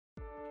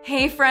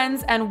Hey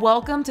friends, and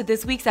welcome to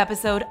this week's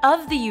episode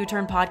of the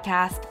U-Turn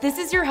Podcast. This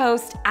is your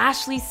host,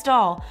 Ashley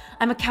Stahl.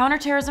 I'm a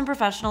counterterrorism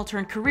professional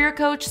turned career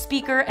coach,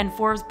 speaker, and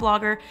Forbes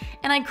blogger,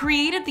 and I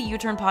created the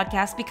U-Turn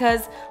Podcast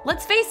because,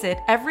 let's face it,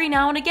 every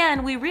now and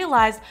again we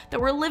realize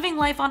that we're living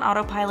life on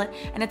autopilot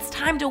and it's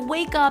time to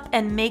wake up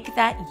and make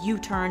that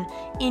U-turn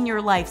in your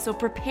life. So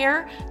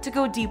prepare to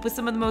go deep with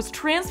some of the most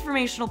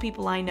transformational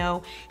people I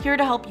know, here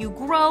to help you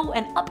grow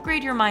and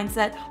upgrade your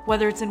mindset,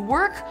 whether it's in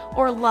work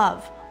or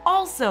love.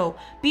 Also,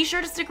 be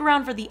sure to stick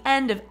around for the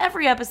end of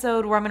every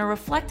episode where I'm going to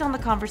reflect on the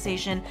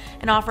conversation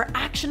and offer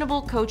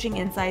actionable coaching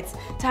insights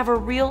to have a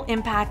real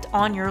impact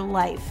on your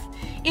life.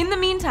 In the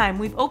meantime,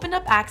 we've opened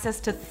up access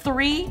to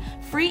 3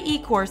 free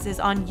e-courses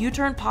on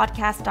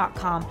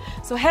uturnpodcast.com.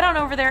 So head on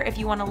over there if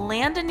you want to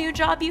land a new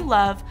job you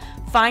love,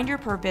 find your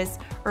purpose,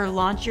 or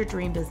launch your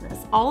dream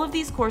business. All of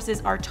these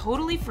courses are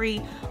totally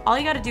free. All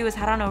you got to do is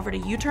head on over to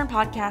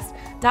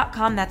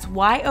uturnpodcast.com. That's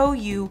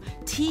YOUTURN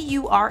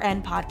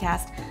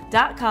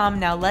podcast.com.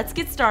 Now let's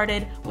get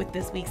started with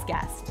this week's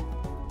guest.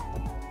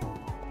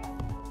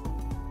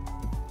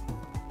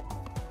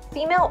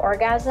 Female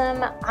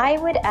orgasm, I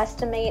would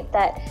estimate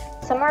that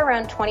somewhere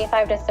around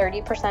 25 to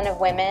 30%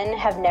 of women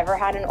have never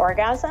had an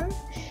orgasm,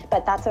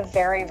 but that's a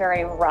very,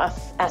 very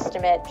rough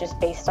estimate just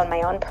based on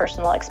my own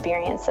personal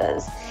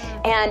experiences.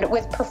 And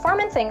with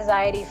performance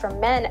anxiety for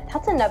men,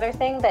 that's another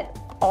thing that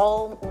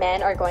all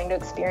men are going to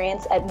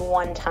experience at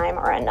one time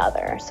or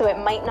another. So it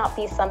might not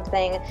be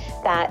something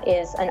that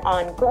is an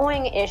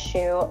ongoing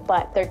issue,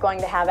 but they're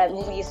going to have at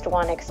least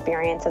one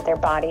experience of their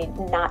body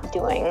not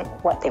doing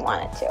what they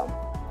want it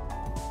to.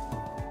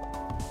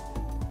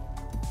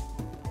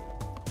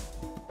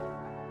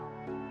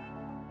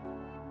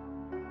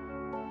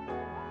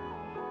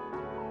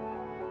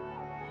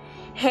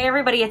 Hey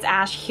everybody, it's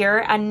Ash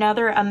here.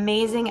 Another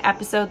amazing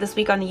episode this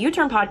week on the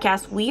U-Turn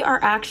Podcast. We are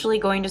actually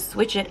going to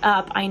switch it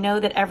up. I know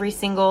that every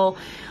single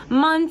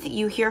month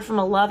you hear from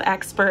a love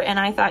expert, and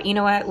I thought, you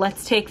know what,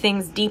 let's take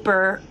things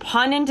deeper,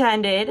 pun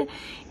intended,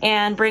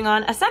 and bring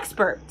on a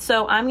sexpert.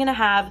 So I'm going to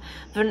have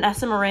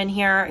Vanessa Marin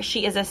here.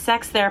 She is a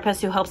sex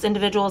therapist who helps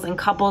individuals and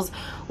couples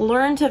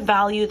learn to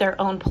value their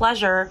own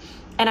pleasure.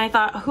 And I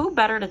thought, who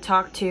better to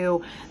talk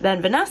to than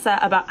Vanessa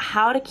about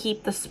how to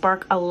keep the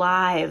spark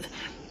alive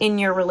in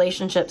your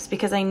relationships,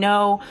 because I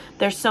know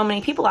there's so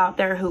many people out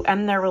there who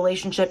end their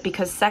relationship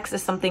because sex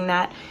is something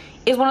that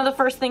is one of the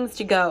first things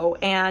to go,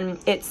 and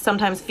it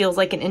sometimes feels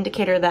like an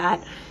indicator that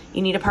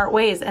you need to part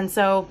ways. And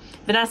so,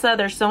 Vanessa,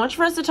 there's so much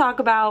for us to talk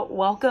about.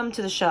 Welcome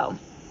to the show.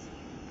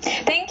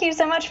 Thank you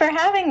so much for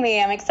having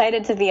me. I'm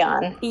excited to be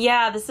on.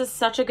 Yeah, this is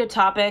such a good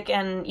topic.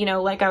 And, you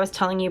know, like I was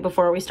telling you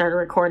before we started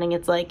recording,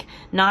 it's like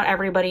not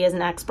everybody is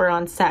an expert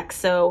on sex.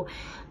 So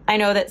I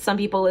know that some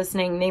people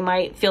listening, they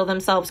might feel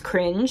themselves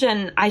cringe,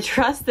 and I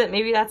trust that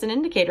maybe that's an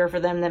indicator for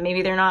them that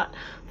maybe they're not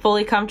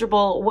fully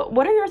comfortable.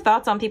 What are your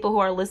thoughts on people who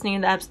are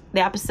listening to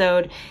the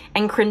episode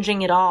and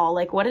cringing at all?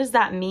 Like, what does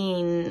that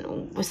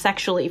mean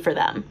sexually for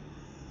them?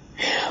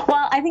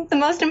 Well, I think the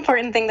most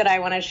important thing that I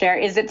want to share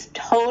is it's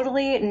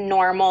totally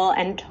normal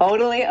and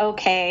totally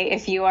okay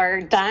if you are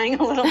dying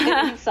a little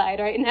bit inside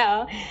right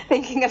now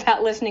thinking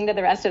about listening to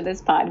the rest of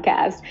this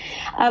podcast.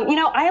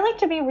 I like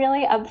to be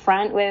really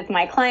upfront with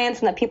my clients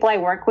and the people I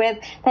work with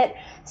that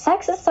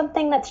sex is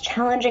something that's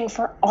challenging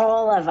for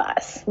all of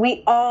us.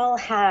 We all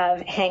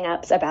have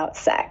hang-ups about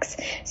sex.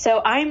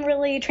 So I'm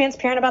really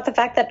transparent about the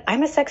fact that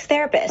I'm a sex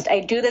therapist. I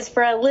do this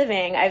for a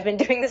living. I've been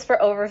doing this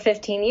for over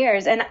 15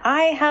 years, and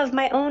I have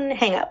my own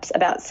hang-ups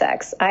about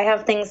sex. I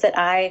have things that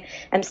I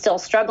am still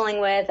struggling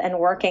with and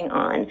working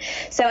on.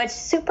 So it's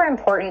super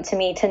important to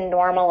me to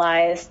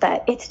normalize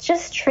that it's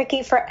just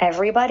tricky for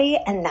everybody,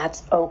 and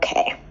that's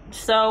okay.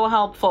 So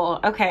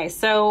helpful. Okay,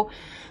 so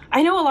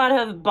I know a lot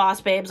of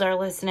boss babes are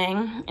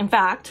listening. In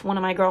fact, one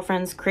of my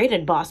girlfriends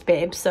created Boss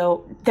Babe,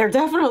 so they're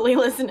definitely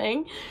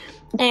listening.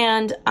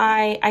 And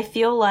I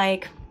feel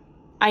like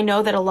I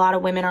know that a lot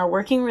of women are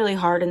working really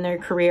hard in their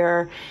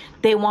career.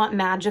 They want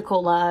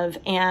magical love,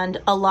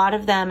 and a lot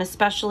of them,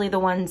 especially the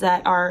ones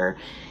that are,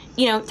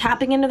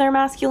 tapping into their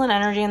masculine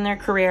energy in their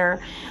career,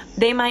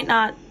 they might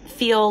not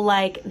feel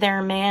like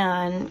their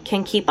man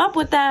can keep up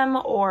with them,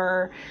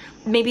 or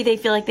maybe they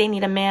feel like they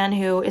need a man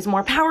who is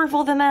more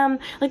powerful than them.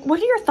 Like,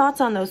 what are your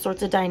thoughts on those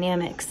sorts of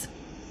dynamics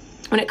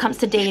when it comes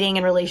to dating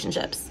and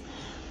relationships?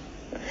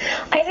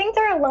 I think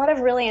there are a lot of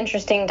really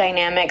interesting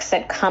dynamics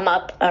that come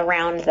up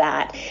around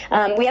that.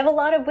 We have a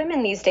lot of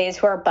women these days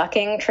who are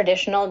bucking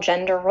traditional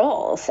gender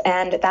roles,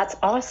 and that's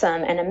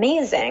awesome and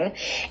amazing.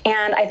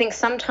 And I think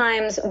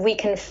sometimes we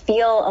can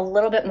feel a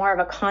little bit more of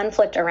a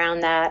conflict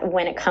around that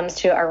when it comes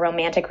to our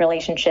romantic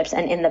relationships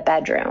and in the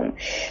bedroom.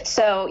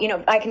 So,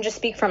 I can just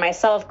speak for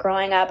myself.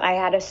 Growing up, I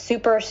had a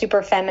super,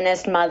 super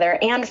feminist mother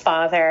and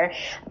father,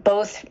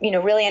 both,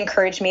 really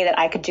encouraged me that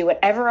I could do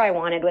whatever I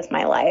wanted with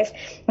my life.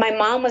 My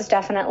mom was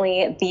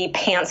definitely the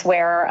pants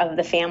wearer of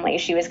the family.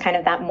 She was kind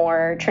of that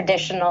more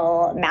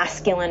traditional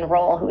masculine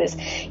role who is,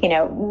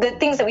 the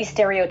things that we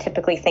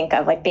stereotypically think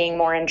of, like being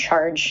more in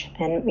charge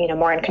and,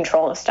 more in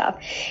control of stuff.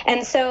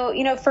 And so,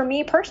 for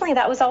me personally,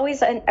 that was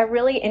always a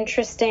really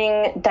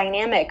interesting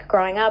dynamic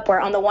growing up, where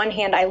on the one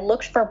hand, I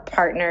looked for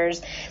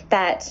partners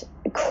that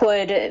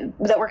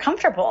were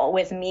comfortable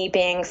with me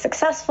being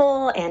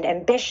successful and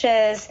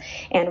ambitious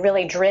and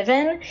really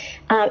driven.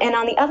 And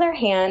on the other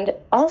hand,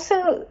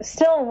 also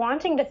still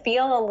wanting to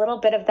feel a little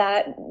bit of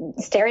that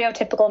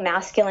stereotypical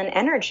masculine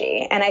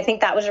energy. And I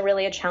think that was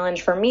really a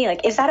challenge for me.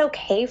 Like, is that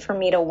okay for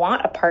me to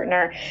want a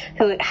partner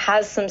who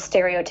has some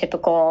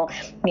stereotypical,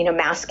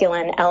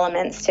 masculine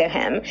elements to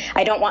him?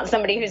 I don't want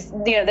somebody who's,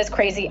 this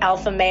crazy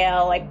alpha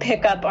male, like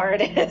pickup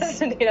artist,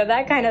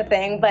 that kind of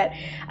thing. But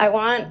I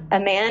want a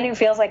man who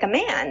feels like a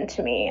man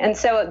to me. And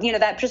so,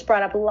 that just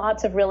brought up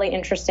lots of really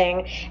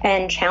interesting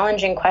and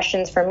challenging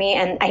questions for me.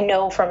 And I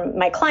know from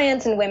my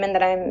clients and women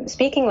that I'm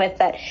speaking with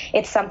that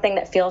it's something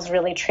that feels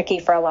really tricky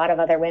for a lot of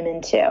other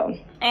women too.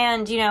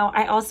 And,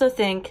 I also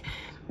think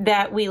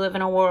that we live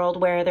in a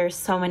world where there's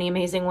so many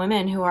amazing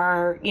women who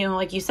are,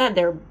 like you said,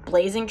 they're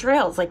blazing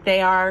trails, like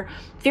they are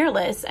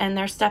fearless and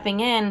they're stepping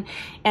in.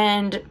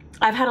 And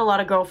I've had a lot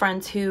of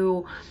girlfriends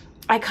who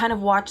I kind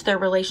of watch their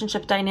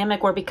relationship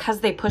dynamic where, because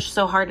they push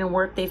so hard in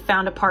work, they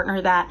found a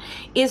partner that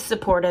is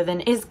supportive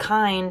and is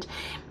kind.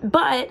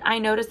 But I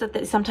notice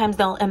that sometimes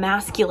they'll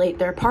emasculate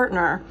their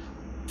partner.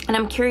 And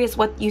I'm curious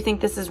what you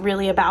think this is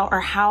really about,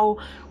 or how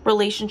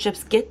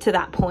relationships get to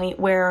that point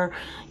where,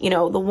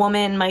 the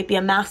woman might be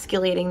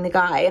emasculating the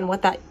guy, and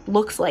what that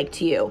looks like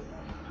to you.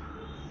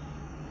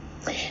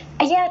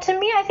 Yeah, to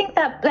me, I think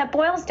that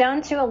boils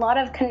down to a lot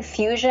of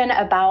confusion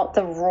about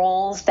the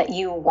roles that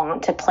you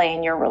want to play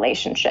in your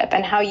relationship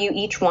and how you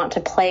each want to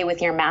play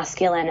with your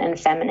masculine and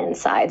feminine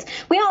sides.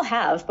 We all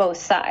have both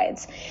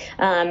sides.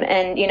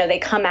 And, they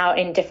come out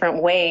in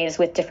different ways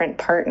with different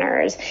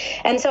partners.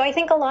 And so I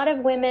think a lot of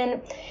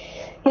women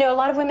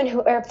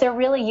who are, if they're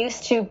really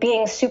used to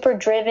being super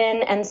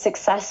driven and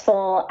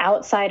successful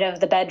outside of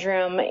the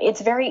bedroom,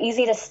 it's very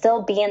easy to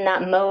still be in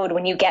that mode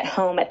when you get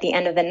home at the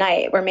end of the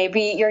night, where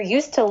maybe you're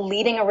used to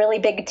leading a really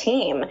big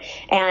team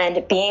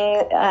and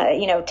being,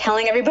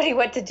 telling everybody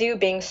what to do,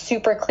 being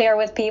super clear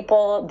with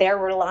people, they're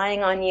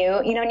relying on you,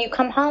 and you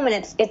come home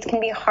and it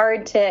can be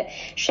hard to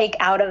shake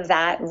out of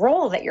that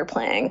role that you're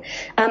playing.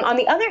 On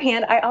the other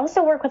hand, I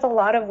also work with a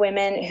lot of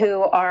women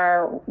who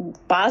are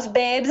boss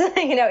babes,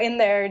 in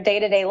their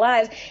day-to-day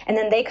lives, and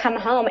then they come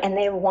home and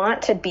they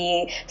want to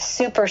be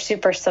super,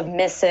 super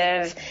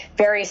submissive,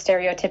 very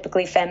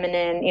stereotypically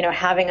feminine,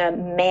 having a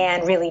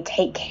man really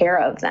take care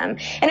of them.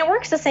 And it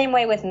works the same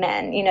way with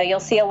men. You'll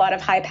see a lot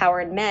of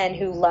high-powered men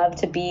who love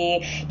to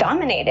be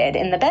dominated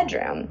in the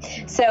bedroom.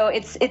 So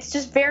it's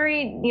just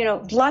very,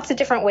 lots of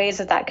different ways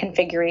that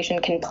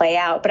configuration can play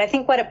out. But I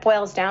think what it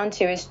boils down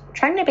to is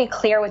trying to be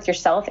clear with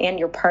yourself and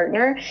your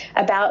partner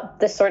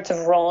about the sorts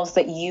of roles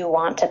that you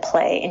want to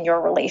play in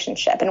your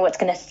relationship and what's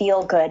going to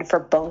feel good for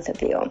both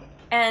of you.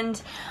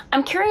 And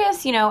I'm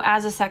curious,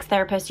 as a sex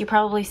therapist, you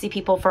probably see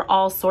people for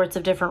all sorts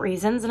of different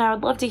reasons. And I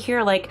would love to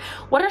hear,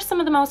 what are some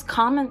of the most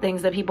common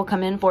things that people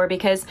come in for?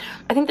 Because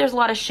I think there's a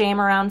lot of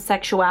shame around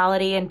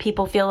sexuality, and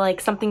people feel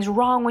like something's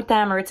wrong with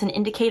them, or it's an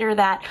indicator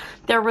that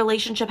their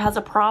relationship has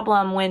a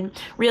problem, when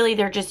really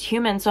they're just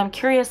human. So I'm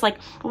curious,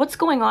 what's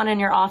going on in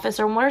your office,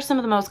 or what are some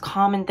of the most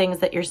common things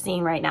that you're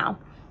seeing right now?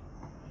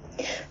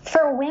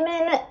 For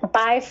women,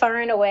 by far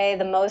and away,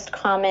 the most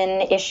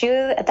common issue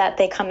that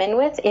they come in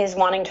with is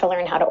wanting to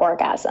learn how to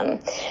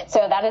orgasm. So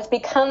that has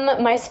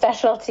become my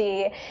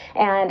specialty,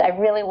 and I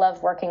really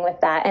love working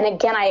with that. And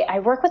again, I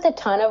work with a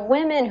ton of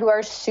women who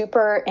are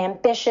super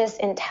ambitious,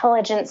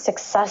 intelligent,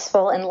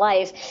 successful in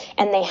life,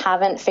 and they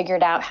haven't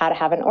figured out how to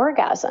have an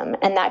orgasm.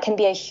 And that can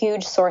be a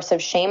huge source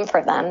of shame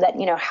for them, that,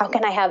 how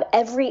can I have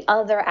every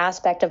other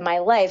aspect of my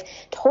life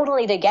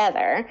totally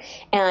together?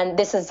 And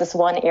this is this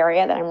one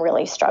area that I'm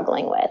really struggling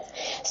with.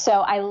 So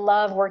I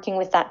love working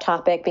with that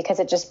topic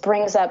because it just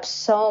brings up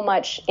so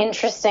much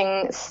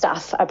interesting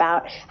stuff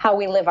about how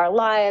we live our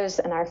lives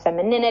and our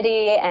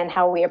femininity and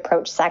how we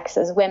approach sex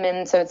as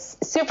women. So it's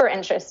super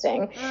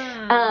interesting.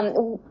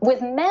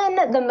 With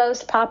men, the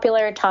most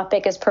popular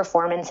topic is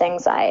performance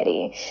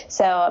anxiety.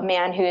 So a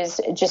man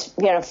who's just,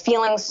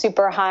 feeling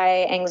super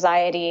high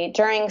anxiety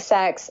during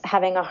sex,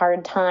 having a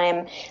hard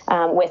time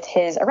with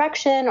his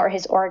erection or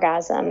his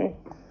orgasm.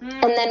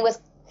 And then with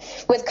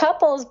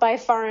couples, by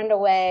far and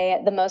away,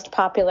 the most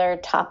popular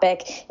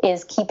topic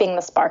is keeping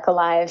the spark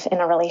alive in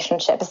a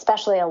relationship,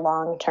 especially a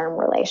long-term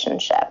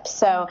relationship.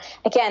 So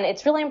again,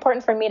 it's really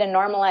important for me to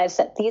normalize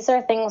that these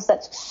are things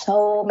that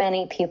so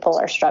many people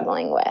are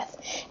struggling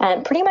with.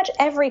 And pretty much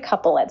every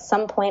couple at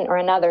some point or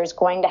another is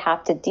going to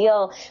have to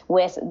deal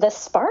with the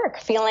spark,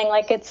 feeling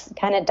like it's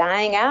kind of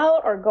dying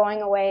out or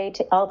going away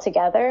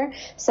altogether.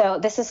 So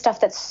this is stuff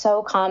that's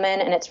so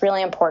common, and it's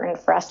really important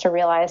for us to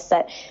realize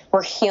that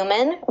we're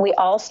human. We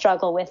all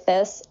struggle with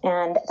this,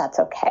 and that's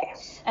okay.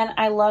 And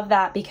I love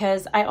that,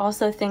 because I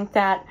also think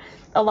that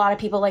a lot of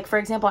people, like, for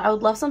example, I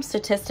would love some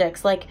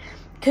statistics. Like,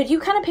 could you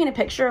kind of paint a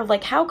picture of,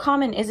 like, how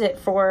common is it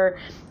for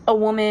a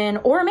woman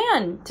or a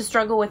man to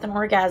struggle with an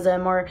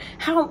orgasm, or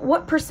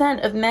what %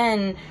 of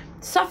men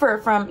suffer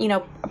from,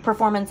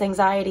 performance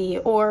anxiety,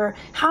 or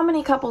how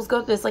many couples go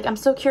through this? Like, I'm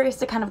so curious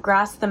to kind of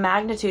grasp the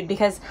magnitude,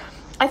 because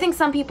I think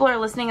some people are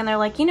listening and they're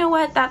like, you know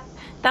what,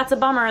 that's a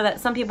bummer that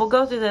some people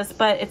go through this,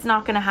 but it's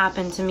not going to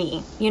happen to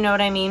me. You know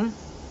what I mean?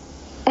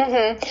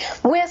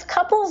 Mm-hmm. With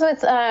couples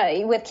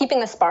with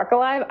keeping the spark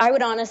alive, I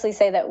would honestly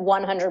say that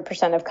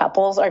 100% of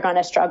couples are going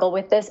to struggle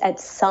with this at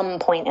some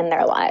point in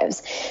their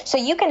lives. So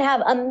you can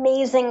have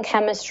amazing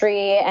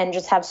chemistry and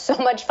just have so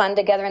much fun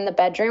together in the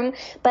bedroom,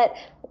 but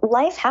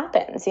life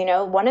happens.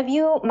 One of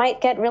you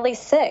might get really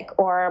sick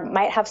or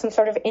might have some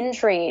sort of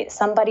injury.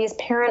 Somebody's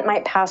parent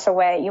might pass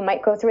away. You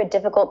might go through a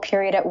difficult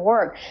period at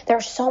work. There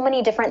are so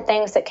many different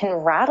things that can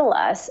rattle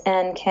us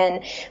and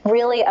can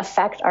really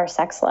affect our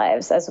sex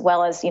lives as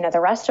well as, the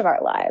rest of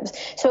our lives.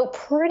 So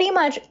pretty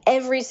much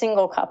every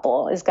single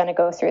couple is going to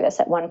go through this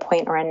at one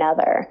point or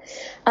another.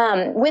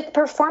 With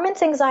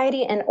performance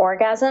anxiety and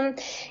orgasm,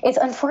 it's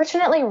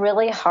unfortunately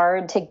really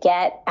hard to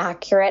get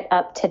accurate,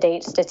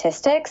 up-to-date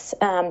statistics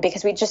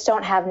because we just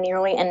don't have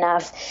nearly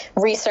enough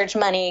research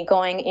money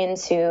going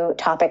into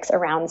topics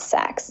around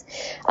sex.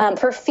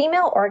 For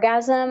female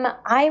orgasm,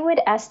 I would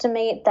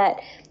estimate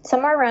that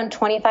somewhere around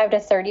 25 to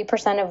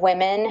 30% of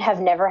women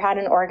have never had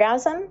an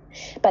orgasm,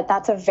 but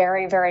that's a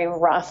very, very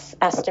rough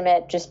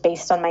estimate just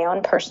based on my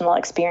own personal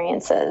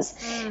experiences.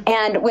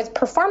 And with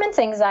performance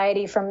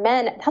anxiety for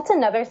men, that's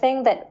another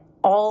thing that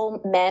all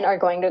men are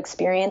going to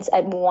experience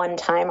at one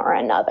time or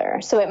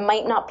another. So it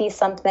might not be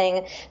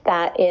something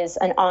that is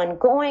an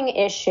ongoing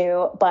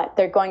issue, but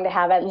they're going to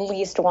have at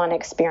least one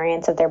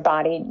experience of their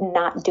body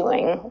not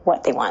doing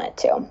what they want it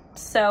to.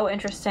 So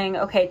interesting.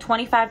 Okay,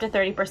 25 to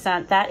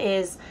 30%. That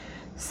is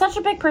such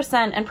a big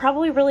percent, and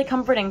probably really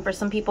comforting for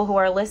some people who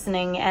are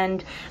listening.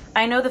 And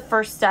I know the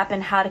first step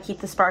in how to keep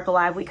the spark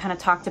alive, we kind of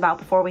talked about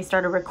before we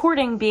started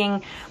recording,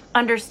 being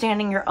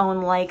understanding your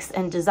own likes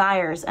and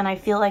desires. And I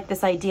feel like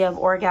this idea of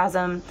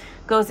orgasm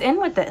goes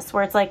in with this,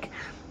 where it's like,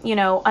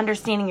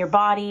 understanding your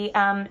body.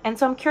 And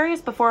so I'm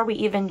curious, before we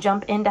even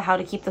jump into how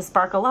to keep the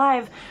spark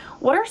alive,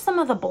 what are some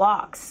of the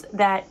blocks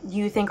that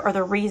you think are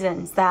the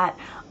reasons that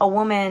a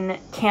woman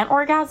can't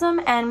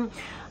orgasm? And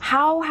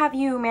how have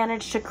you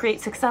managed to create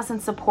success in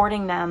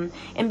supporting them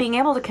in being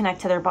able to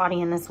connect to their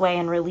body in this way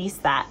and release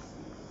that?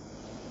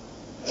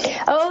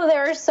 Oh,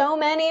 there are so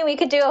many. We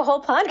could do a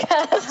whole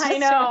podcast. I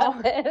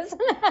know.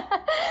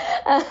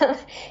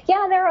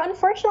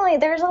 Unfortunately,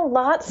 there's a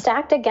lot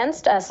stacked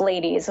against us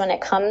ladies when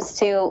it comes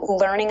to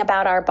learning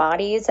about our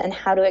bodies and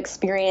how to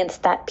experience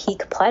that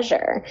peak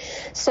pleasure.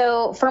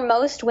 So for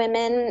most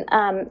women,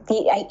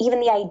 even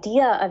the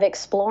idea of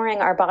exploring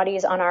our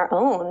bodies on our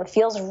own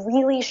feels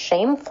really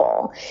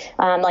shameful.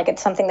 Like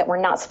it's something that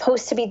we're not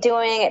supposed to be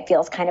doing. It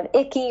feels kind of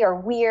icky or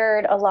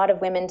weird. A lot of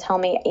women tell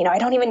me, I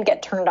don't even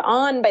get turned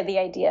on by the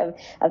idea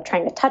of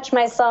trying to touch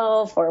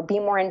myself or be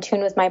more in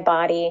tune with my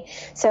body.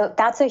 So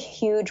that's a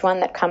huge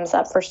one that comes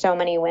up for so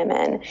many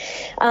women.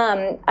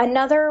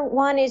 Another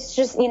one is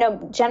just,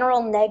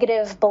 general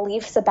negative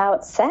beliefs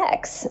about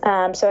sex.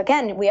 So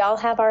again, we all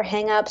have our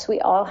hang-ups. We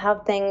all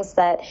have things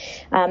that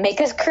make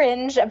us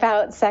cringe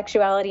about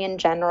sexuality in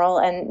general.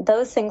 And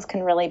those things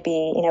can really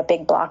be,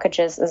 big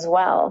blockages as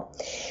well.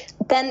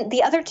 Then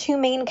the other two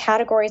main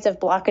categories of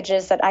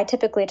blockages that I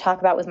typically talk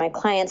about with my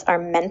clients are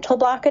mental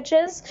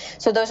blockages.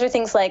 So those are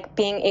things like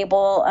being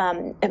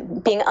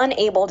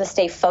unable to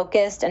stay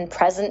focused and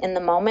present in the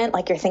moment,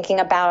 like you're thinking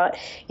about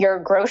your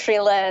grocery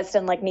list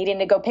and like needing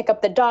to go pick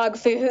up the dog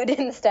food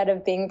instead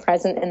of being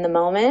present in the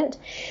moment.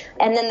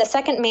 And then the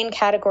second main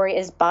category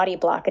is body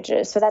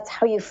blockages. So that's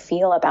how you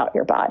feel about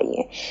your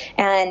body.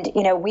 And,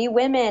 we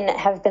women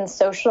have been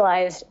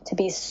socialized to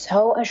be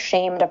so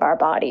ashamed of our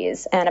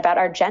bodies and about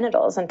our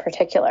genitals in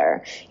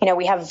particular.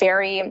 We have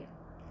very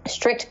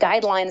strict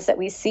guidelines that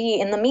we see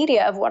in the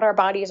media of what our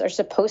bodies are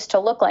supposed to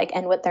look like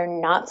and what they're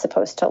not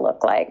supposed to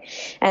look like.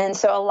 And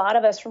so a lot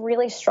of us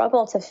really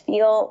struggle to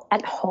feel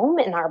at home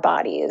in our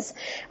bodies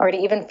or to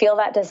even feel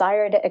that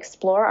desire to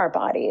explore our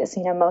bodies.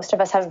 Most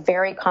of us have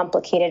very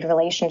complicated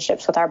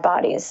relationships with our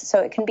bodies. So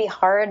it can be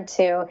hard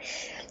to,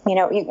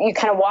 you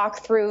kind of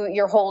walk through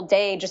your whole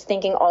day just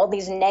thinking all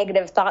these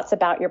negative thoughts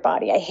about your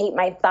body. I hate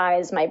my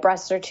thighs. My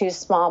breasts are too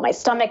small. My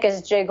stomach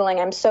is jiggling.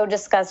 I'm so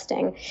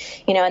disgusting.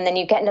 And then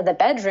you get into the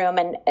bedroom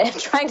and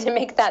trying to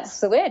make that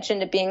switch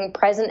into being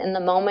present in the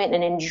moment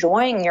and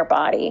enjoying your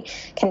body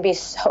can be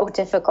so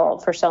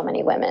difficult for so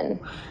many women.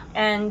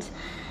 And,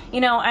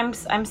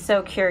 I'm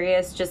so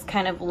curious, just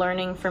kind of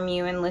learning from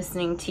you and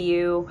listening to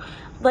you.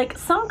 Like,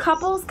 some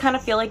couples kind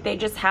of feel like they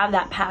just have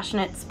that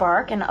passionate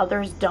spark and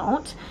others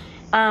don't.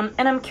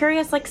 And I'm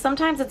curious, like,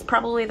 sometimes it's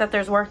probably that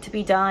there's work to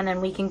be done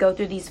and we can go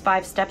through these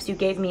 5 steps you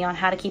gave me on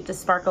how to keep the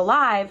spark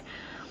alive.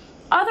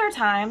 Other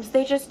times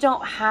they just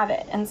don't have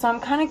it. And so I'm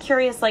kind of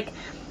curious, like,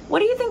 What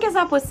do you think is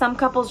up with some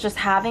couples just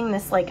having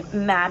this like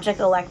magic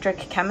electric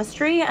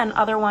chemistry and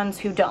other ones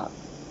who don't?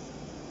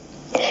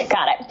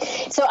 Got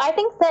it. So I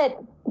think that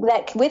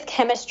with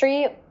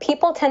chemistry,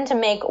 people tend to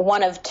make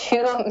one of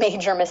two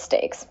major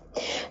mistakes.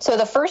 So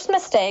the first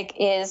mistake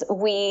is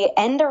we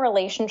end a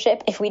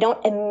relationship if we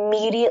don't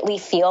immediately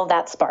feel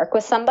that spark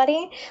with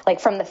somebody.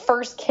 Like from the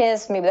first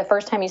kiss, maybe the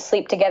first time you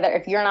sleep together,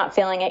 if you're not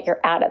feeling it, you're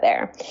out of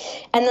there.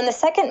 And then the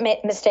second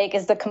mistake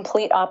is the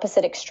complete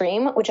opposite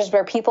extreme, which is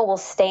where people will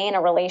stay in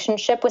a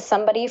relationship with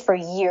somebody for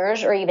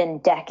years or even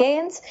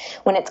decades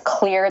when it's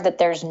clear that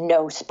there's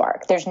no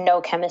spark, there's no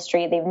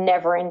chemistry. They've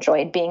never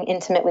enjoyed being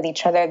intimate with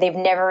each other. They've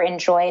never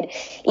enjoyed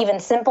even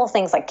simple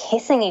things like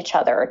kissing each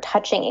other or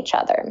touching each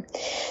other.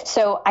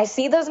 So I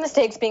see those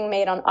mistakes being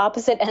made on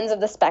opposite ends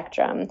of the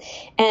spectrum.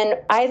 And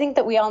I think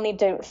that we all need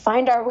to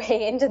find our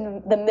way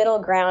into the middle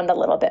ground a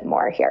little bit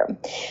more here.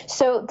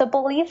 So the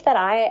belief that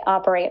I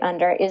operate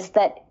under is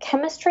that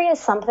chemistry is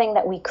something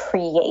that we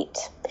create.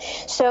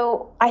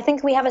 So I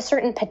think we have a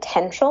certain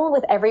potential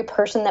with every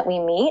person that we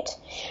meet,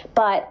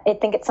 but I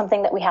think it's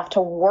something that we have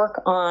to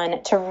work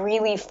on to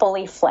really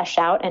fully flesh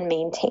out and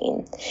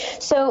maintain.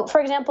 So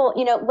for example,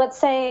 let's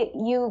say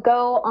you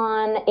go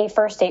on a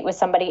first date with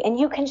somebody and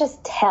you can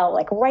just tell,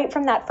 like right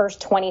from that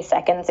first 20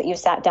 seconds that you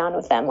sat down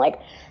with them,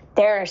 like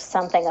there's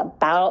something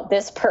about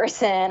this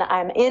person.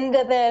 I'm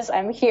into this.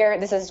 I'm here.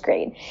 This is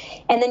great.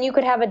 And then you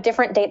could have a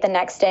different date the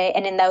next day.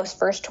 And in those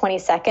first 20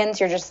 seconds,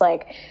 you're just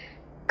like,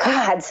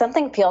 God,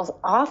 something feels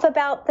off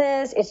about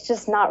this. It's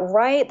just not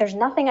right. There's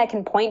nothing I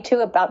can point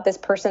to about this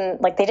person.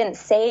 Like they didn't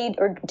say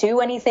or do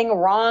anything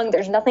wrong.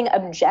 There's nothing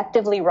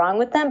objectively wrong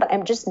with them, but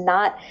I'm just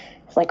not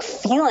like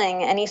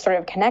feeling any sort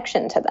of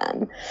connection to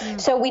them.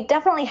 So we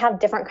definitely have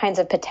different kinds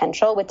of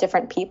potential with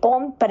different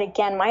people. But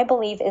again, my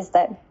belief is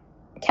that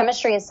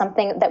chemistry is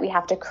something that we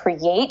have to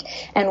create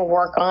and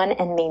work on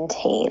and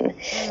maintain.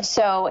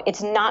 So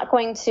it's not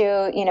going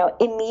to,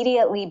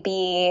 immediately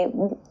be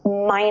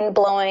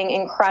mind-blowing,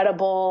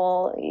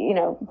 incredible,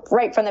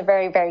 right from the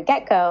very, very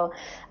get-go.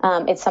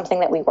 It's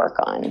something that we work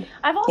on.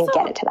 I've also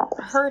get into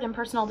that heard in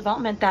personal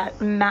development that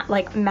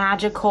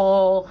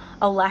magical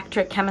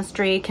electric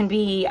chemistry can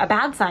be a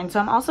bad sign.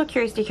 So I'm also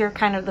curious to hear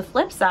kind of the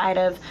flip side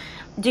of,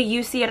 do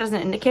you see it as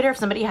an indicator if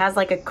somebody has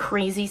like a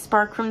crazy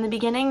spark from the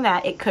beginning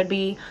that it could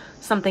be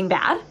something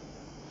bad?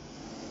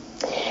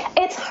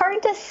 It's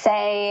hard to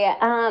say.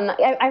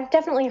 I've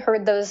definitely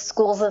heard those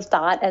schools of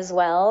thought as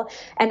well.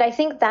 And I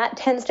think that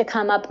tends to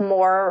come up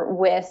more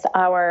with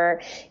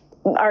our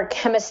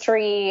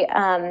chemistry,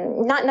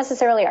 not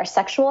necessarily our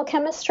sexual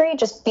chemistry,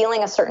 just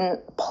feeling a certain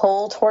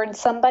pull towards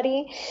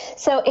somebody.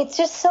 So it's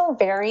just so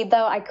varied,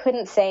 though. I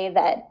couldn't say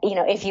that,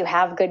 if you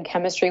have good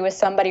chemistry with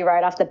somebody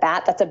right off the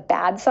bat, that's a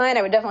bad sign.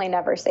 I would definitely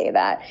never say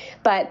that.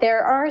 But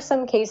there are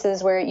some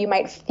cases where you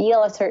might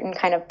feel a certain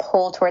kind of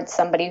pull towards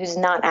somebody who's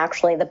not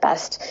actually the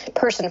best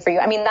person for you.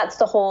 I mean, that's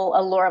the whole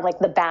allure of like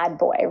the bad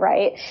boy,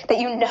 right? That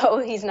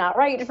he's not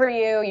right for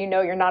you,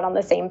 you're not on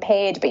the same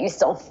page, but you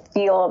still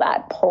feel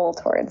that pull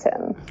towards him.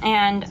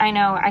 And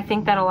I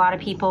think that a lot of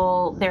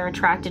people, they're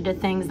attracted to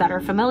things that are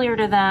familiar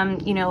to them,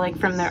 like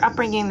from their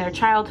upbringing, their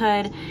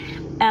childhood.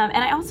 And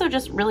I also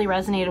just really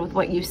resonated with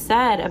what you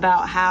said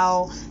about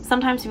how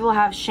sometimes people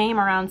have shame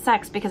around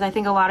sex, because I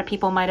think a lot of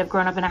people might have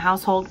grown up in a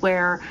household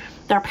where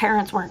their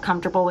parents weren't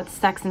comfortable with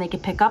sex and they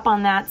could pick up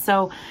on that.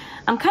 So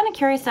I'm kind of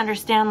curious to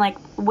understand, like,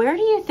 where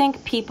do you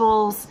think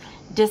people's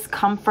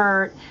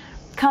discomfort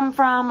come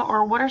from,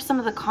 or what are some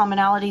of the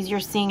commonalities you're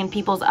seeing in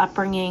people's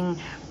upbringing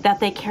that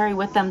they carry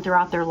with them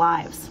throughout their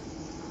lives?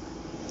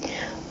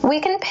 We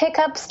can pick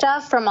up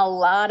stuff from a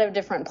lot of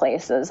different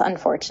places,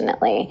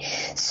 unfortunately.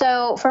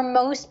 So for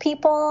most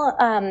people,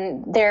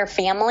 their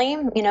family,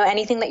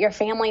 anything that your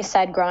family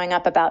said growing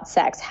up about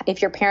sex,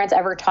 if your parents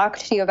ever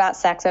talked to you about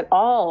sex at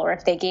all, or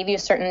if they gave you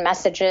certain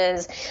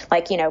messages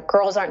like,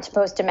 girls aren't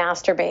supposed to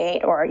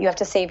masturbate, or you have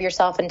to save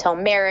yourself until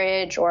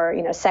marriage, or,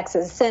 sex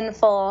is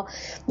sinful,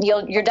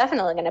 you're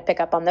definitely going to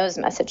pick up on those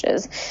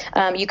messages.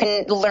 You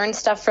can learn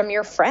stuff from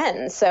your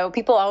friends. So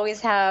people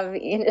always have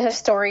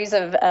stories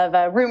of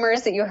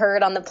rumors that you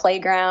heard on the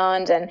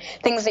playground and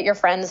things that your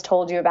friends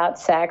told you about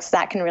sex.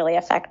 That can really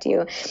affect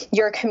you.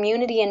 Your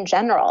community in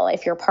general,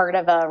 if you're part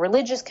of a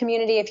religious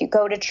community, if you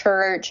go to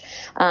church,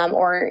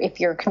 or if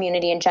your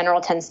community in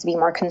general tends to be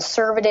more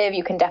conservative,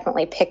 you can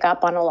definitely pick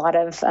up on a lot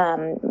of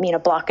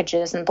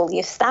blockages and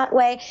beliefs that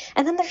way.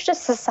 And then there's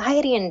just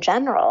society in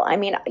general. I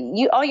mean,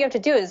 all you have to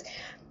do is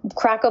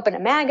crack open a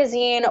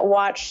magazine,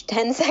 watch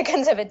 10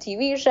 seconds of a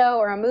TV show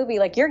or a movie,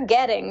 like you're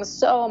getting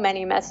so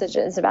many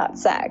messages about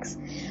sex.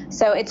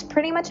 So it's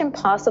pretty much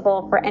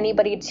impossible for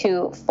anybody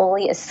to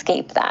fully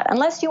escape that.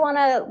 Unless you want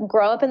to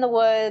grow up in the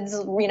woods,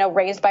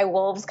 raised by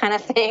wolves kind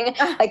of thing,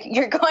 like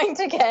you're going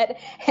to get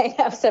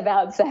hang-ups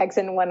about sex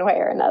in one way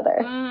or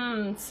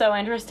another. So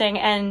interesting.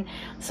 And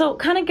so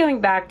kind of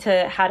going back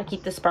to how to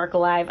keep the spark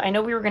alive, I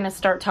know we were going to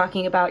start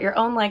talking about your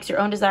own likes, your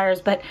own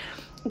desires, but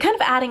kind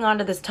of adding on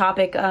to this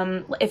topic,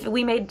 if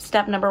we made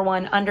step number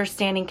 1,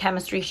 understanding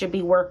chemistry should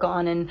be worked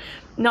on and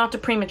not to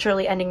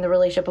prematurely ending the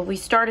relationship, if we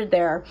started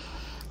there,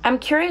 I'm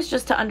curious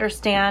just to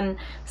understand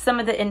some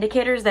of the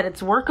indicators that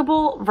it's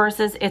workable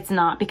versus it's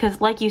not,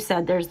 because like you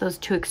said, there's those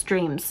two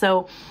extremes.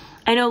 So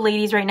I know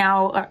ladies right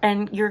now,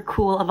 and you're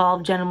cool,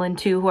 evolved gentlemen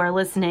too, who are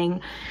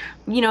listening,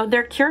 you know,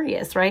 they're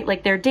curious, right?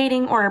 Like they're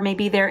dating, or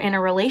maybe they're in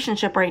a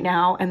relationship right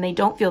now and they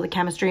don't feel the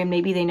chemistry and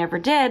maybe they never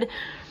did.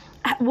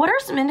 What are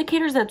some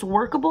indicators that's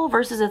workable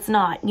versus it's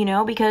not, you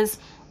know, because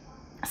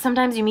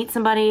sometimes you meet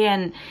somebody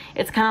and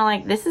it's kind of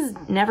like, this is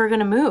never going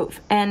to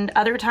move. And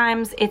other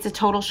times it's a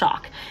total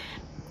shock.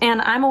 And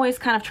I'm always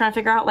kind of trying to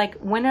figure out, like,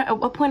 at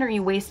what point are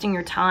you wasting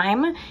your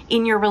time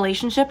in your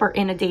relationship or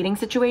in a dating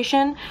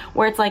situation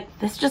where it's like,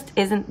 this just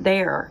isn't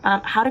there?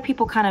 How do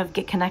people kind of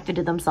get connected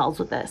to themselves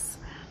with this?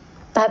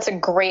 That's a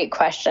great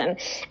question.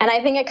 And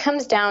I think it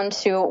comes down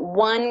to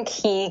one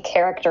key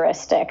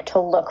characteristic to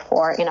look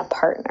for in a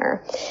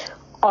partner.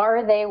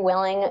 Are they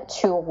willing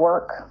to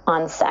work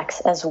on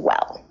sex as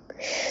well?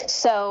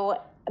 So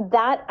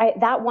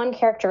that one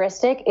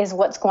characteristic is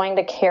what's going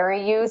to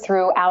carry you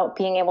throughout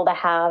being able to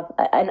have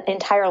an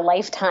entire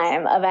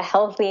lifetime of a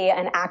healthy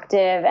and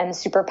active and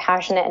super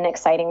passionate and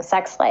exciting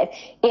sex life,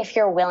 if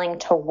you're willing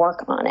to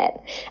work on it,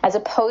 as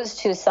opposed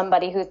to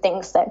somebody who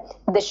thinks that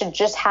this should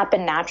just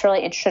happen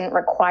naturally. It shouldn't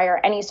require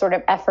any sort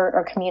of effort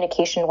or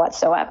communication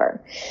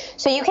whatsoever.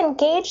 So you can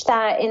gauge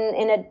that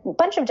in a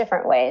bunch of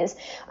different ways.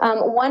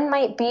 One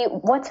might be,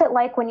 what's it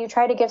like when you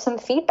try to give some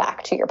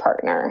feedback to your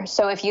partner?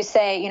 So if you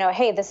say, you know,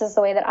 hey, this is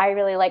the way that I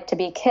really like to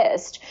be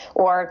kissed,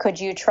 or could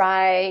you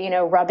try, you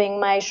know, rubbing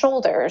my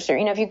shoulders, or,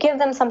 you know, if you give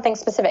them something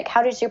specific,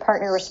 how does your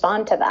partner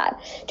respond to that?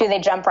 Do they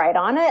jump right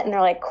on it and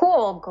they're like,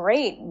 cool,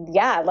 great,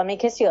 yeah, let me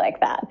kiss you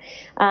like that?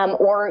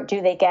 Or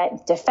do they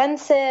get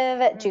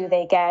defensive? Do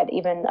they get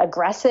even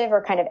aggressive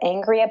or kind of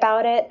angry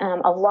about it?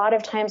 A lot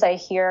of times I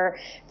hear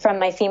from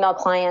my female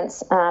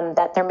clients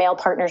that their male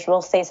partners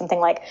will say something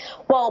like,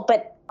 well,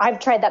 but I've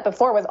tried that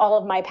before with all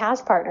of my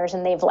past partners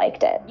and they've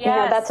liked it.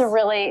 Yes. You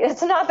know,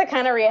 it's not the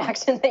kind of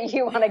reaction that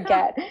you want to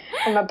get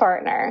from a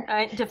partner.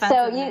 Kind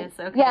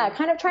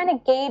of trying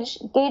to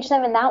gauge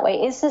them in that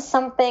way. Is this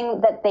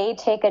something that they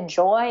take a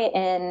joy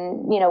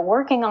in, you know,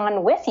 working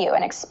on with you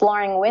and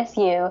exploring with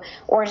you?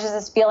 Or does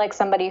this feel like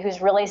somebody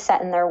who's really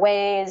set in their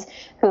ways,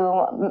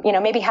 who, you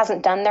know, maybe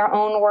hasn't done their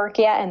own work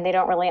yet and they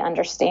don't really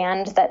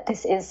understand that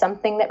this is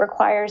something that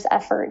requires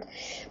effort?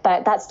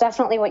 But that's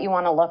definitely what you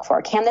want to look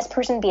for. Can this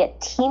person be a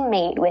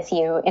teammate with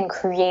you in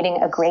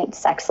creating a great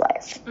sex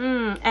life?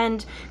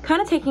 And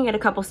kind of taking it a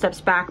couple steps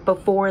back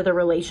before the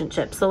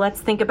relationship. So let's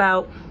think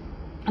about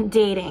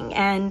dating,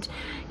 and,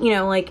 you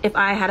know, like if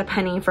I had a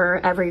penny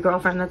for every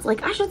girlfriend that's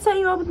like, I should set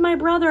you up with my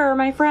brother or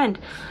my friend.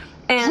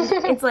 And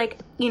it's like,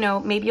 you know,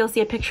 maybe you'll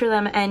see a picture of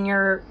them and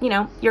your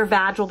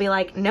vag will be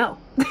like, no,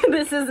 I'm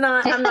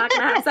not going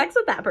to have sex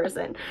with that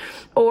person.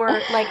 Or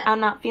like, I'm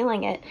not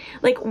feeling it.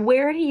 Like,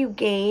 where do you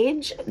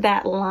gauge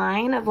that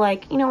line of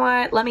like, you know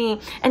what,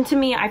 and to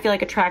me, I feel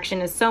like attraction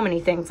is so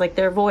many things, like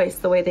their voice,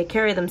 the way they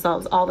carry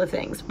themselves, all the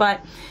things. But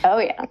oh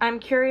yeah, I'm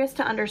curious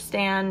to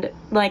understand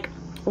like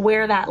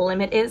where that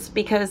limit is,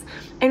 because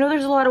I know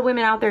there's a lot of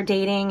women out there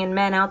dating and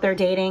men out there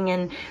dating,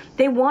 and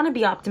they want to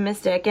be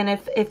optimistic. And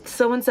if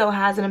so-and-so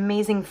has an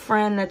amazing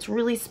friend that's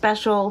really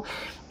special,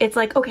 it's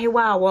like, okay,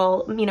 wow,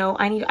 well, you know,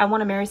 I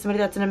want to marry somebody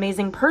that's an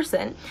amazing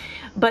person.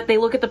 But they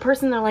look at the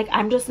person, they're like,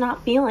 I'm just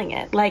not feeling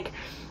it. Like,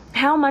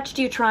 how much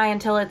do you try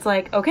until it's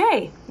like,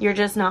 okay, you're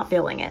just not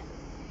feeling it?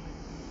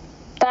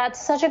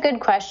 That's such a good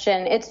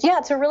question.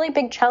 It's a really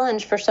big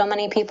challenge for so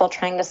many people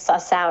trying to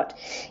suss out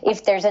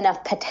if there's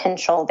enough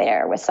potential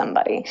there with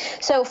somebody.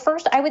 So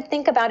first, I would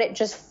think about it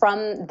just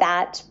from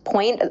that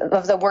point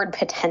of the word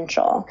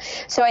potential.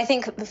 So I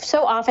think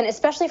so often,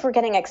 especially if we're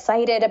getting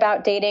excited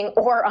about dating,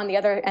 or on the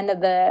other end of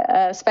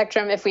the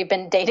spectrum, if we've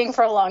been dating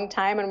for a long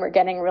time and we're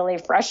getting really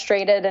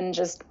frustrated and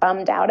just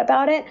bummed out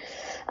about it,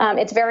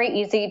 it's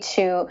very easy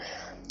to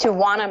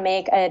want to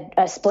make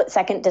a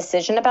split-second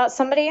decision about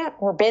somebody.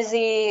 We're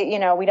busy, you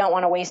know, we don't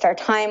want to waste our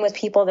time with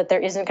people that there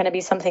isn't going to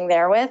be something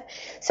there with.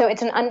 So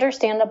it's an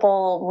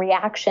understandable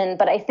reaction,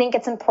 but I think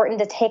it's important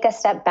to take a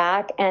step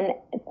back and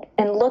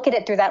look at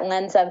it through that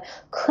lens of,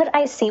 could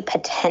I see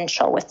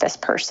potential with this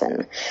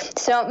person?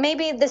 So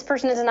maybe this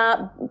person is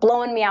not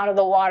blowing me out of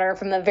the water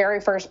from the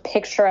very first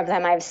picture of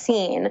them I've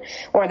seen,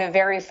 or the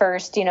very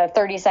first,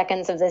 30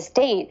 seconds of this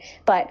date,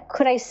 but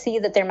could I see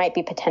that there might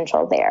be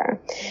potential there?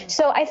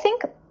 So I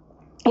think,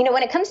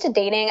 when it comes to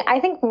dating, I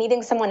think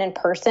meeting someone in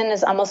person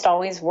is almost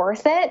always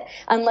worth it,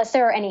 unless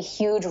there are any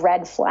huge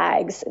red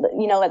flags.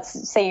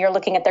 Let's say you're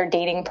looking at their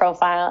dating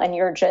profile and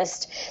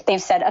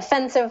they've said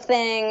offensive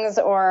things,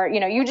 or,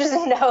 you just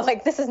know,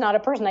 like, this is not a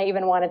person I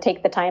even want to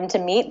take the time to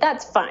meet.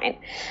 That's fine.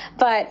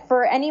 But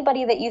for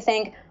anybody that you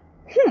think,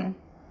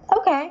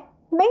 okay,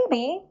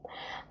 maybe,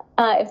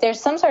 if there's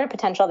some sort of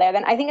potential there,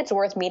 then I think it's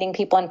worth meeting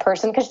people in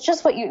person, because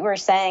just what you were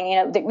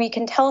saying, that we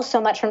can tell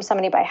so much from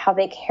somebody by how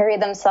they carry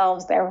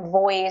themselves, their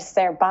voice,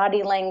 their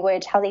body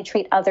language, how they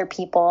treat other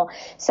people.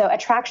 So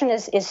attraction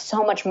is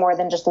so much more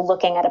than just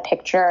looking at a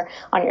picture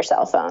on your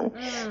cell phone.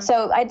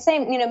 So I'd say,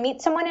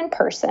 meet someone in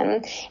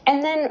person.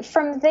 And then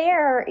from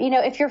there,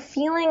 if you're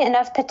feeling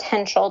enough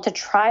potential to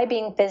try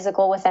being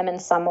physical with them in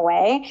some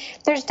way,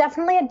 there's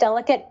definitely a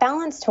delicate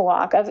balance to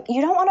walk of,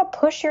 you don't want to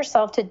push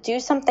yourself to do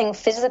something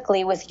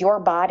physically with your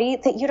body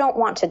that you don't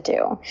want to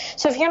do.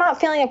 So if you're not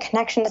feeling a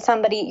connection to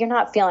somebody, you're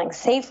not feeling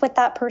safe with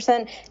that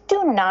person,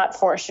 do not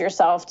force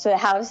yourself to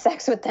have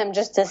sex with them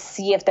just to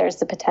see if there's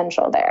the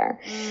potential there.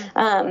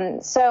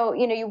 So,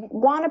 you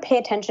want to pay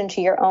attention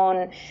to your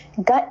own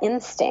gut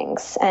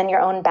instincts and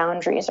your own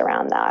boundaries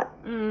around that.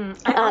 And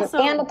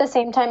at the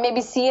same time,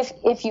 maybe see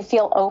if you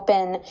feel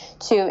open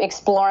to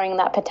exploring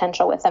that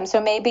potential with them.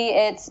 So maybe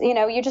it's,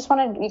 you just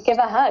want to give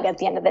a hug at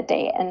the end of the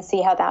date and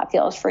see how that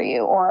feels for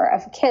you, or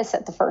a kiss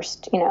at the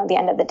first, the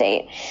end of the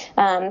date.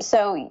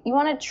 So you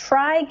want to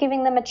try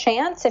giving them a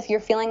chance if you're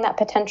feeling that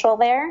potential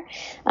there.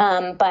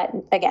 But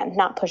again,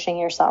 not pushing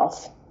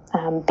yourself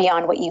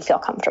beyond what you feel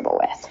comfortable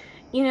with.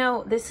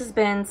 This has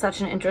been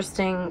such an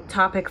interesting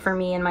topic for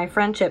me in my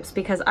friendships,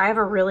 because I have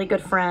a really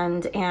good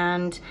friend,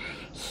 and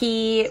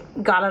he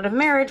got out of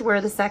marriage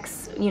where the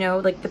sex,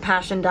 the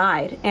passion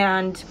died.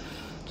 And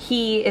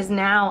he is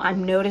now,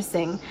 I'm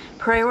noticing,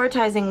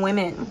 prioritizing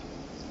women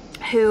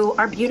who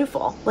are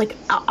beautiful, like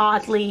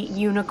oddly,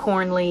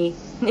 unicornly,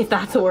 if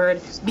that's a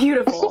word,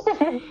 beautiful.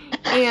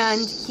 And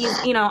he's,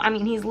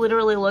 he's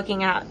literally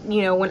looking at,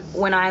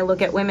 when I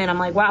look at women, I'm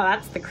like, wow,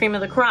 that's the cream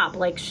of the crop.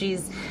 Like,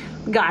 she's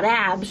got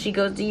abs, she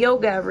goes to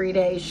yoga every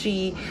day,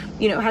 she,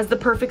 has the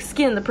perfect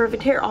skin, the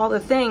perfect hair, all the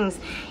things.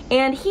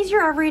 And he's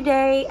your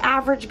everyday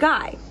average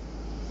guy.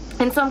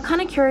 And so I'm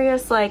kind of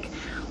curious, like,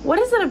 what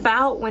is it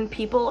about when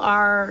people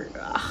are,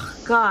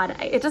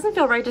 it doesn't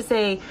feel right to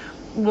say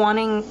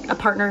wanting a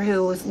partner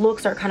whose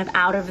looks are kind of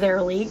out of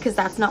their league, because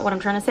that's not what I'm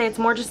trying to say. It's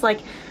more just like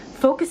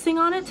focusing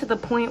on it to the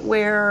point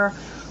where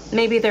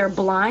maybe they're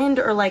blind,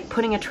 or like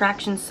putting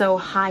attraction so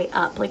high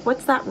up. Like,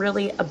 what's that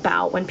really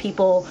about when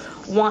people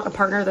want a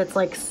partner that's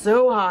like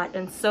so hot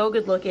and so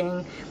good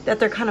looking that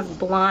they're kind of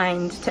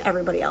blind to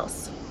everybody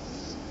else?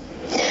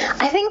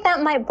 I think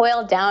that might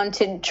boil down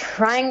to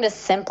trying to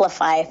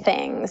simplify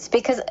things,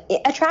 because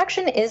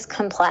attraction is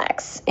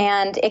complex,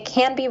 and it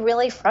can be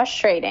really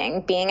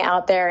frustrating being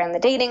out there in the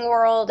dating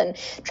world and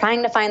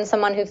trying to find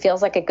someone who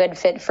feels like a good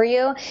fit for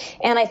you.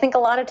 And I think a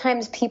lot of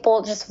times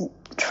people just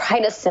try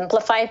to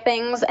simplify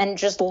things and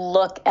just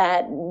look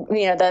at,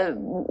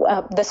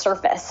 the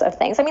surface of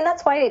things. I mean,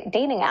 that's why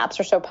dating apps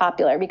are so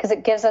popular, because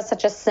it gives us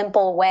such a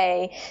simple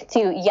way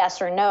to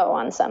yes or no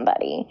on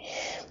somebody.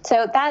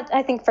 So that,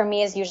 I think, for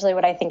me, is usually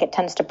what I think it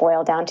tends to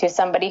boil down to.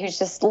 Somebody who's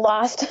just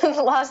lost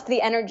the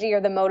energy or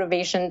the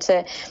motivation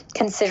to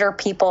consider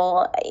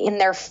people in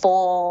their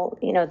full,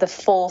 the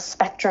full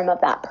spectrum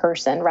of that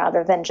person,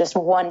 rather than just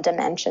one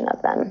dimension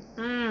of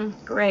them.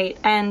 Great.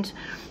 And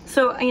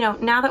so,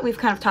 now that we've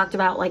kind of talked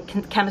about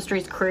like chemistry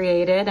is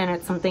created and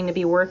it's something to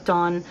be worked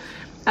on,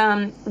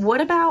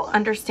 what about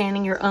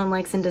understanding your own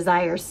likes and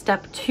desires?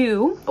 Step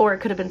 2, or it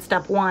could have been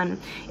step 1,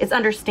 is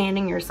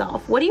understanding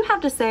yourself. What do you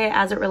have to say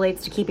as it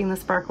relates to keeping the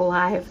spark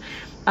alive,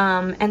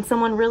 and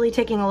someone really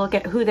taking a look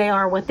at who they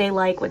are, what they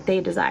like, what they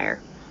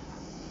desire?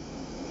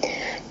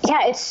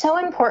 Yeah, it's so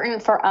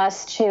important for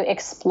us to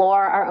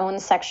explore our own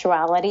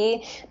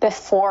sexuality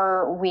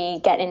before we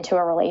get into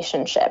a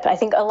relationship. I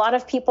think a lot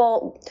of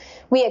people,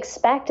 we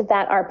expect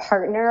that our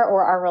partner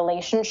or our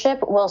relationship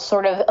will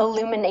sort of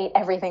illuminate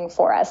everything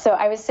for us. So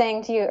I was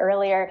saying to you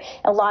earlier,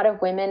 a lot of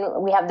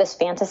women, we have this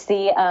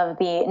fantasy of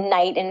the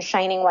knight in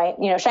shining white,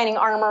 shining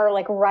armor,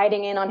 like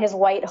riding in on his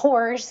white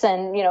horse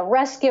and,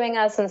 rescuing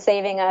us and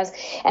saving us.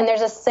 And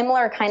there's a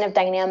similar kind of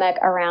dynamic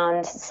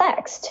around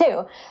sex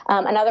too.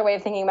 Another way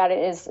of thinking about it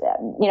is,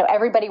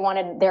 everybody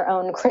wanted their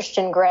own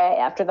Christian Grey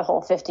after the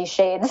whole 50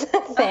 Shades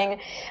thing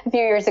a few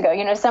years ago.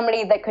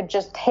 Somebody that could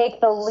just take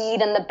the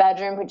lead in the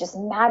bedroom, who just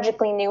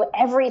magically knew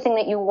everything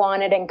that you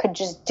wanted and could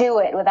just do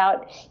it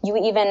without you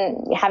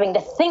even having to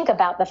think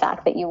about the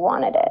fact that you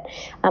wanted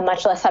it,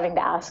 much less having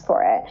to ask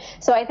for it.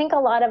 So I think a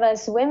lot of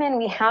us women,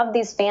 we have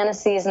these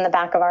fantasies in the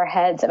back of our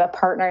heads of a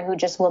partner who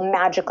just will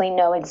magically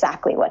know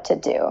exactly what to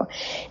do.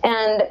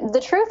 And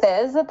the truth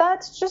is that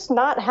that's just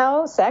not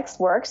how sex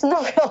works in the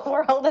real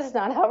world. It's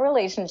not how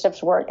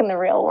relationships work in the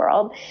real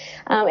world.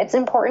 It's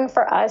important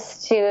for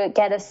us to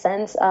get a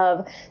sense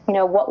of,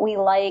 what we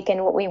like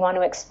and what we want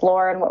to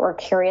explore and what we're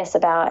curious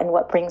about and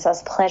what brings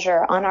us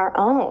pleasure on our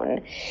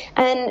own.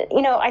 And,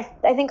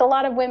 I think a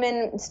lot of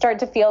women start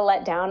to feel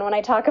let down when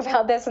I talk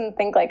about this and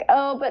think like,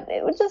 oh, but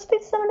it would just be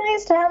so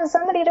nice to have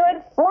somebody do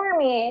it for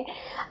me.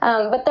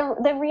 But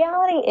the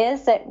reality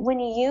is that when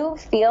you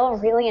feel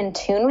really in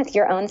tune with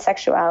your own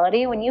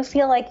sexuality, when you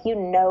feel like you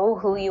know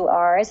who you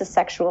are as a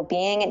sexual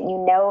being and you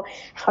know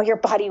how your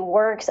body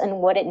works and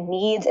what it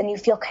needs, and you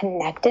feel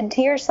connected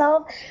to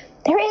yourself,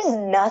 there is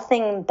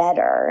nothing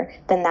better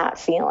than that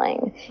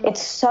feeling.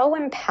 It's so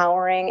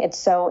empowering. It's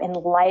so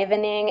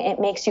enlivening. It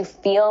makes you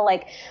feel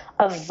like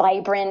a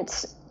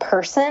vibrant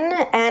person,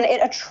 and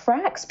it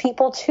attracts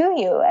people to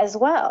you as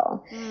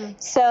well.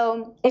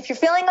 So if you're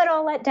feeling at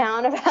all let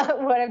down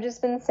about what I've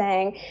just been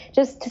saying,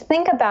 just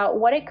think about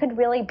what it could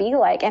really be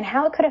like and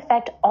how it could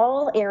affect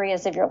all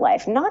areas of your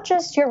life, not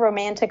just your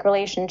romantic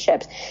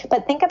relationships,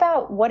 but think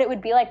about what it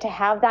would be like to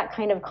have that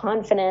kind of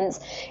confidence,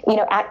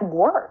 at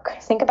work.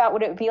 Think about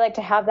what it would be like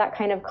to have that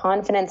kind of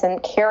confidence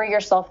and carry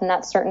yourself in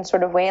that certain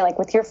sort of way, like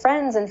with your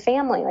friends and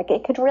family. Like,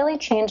 it could really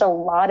change a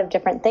lot of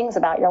different things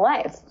about your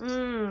life.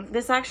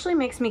 This actually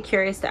makes me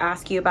curious to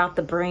ask you about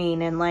the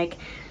brain and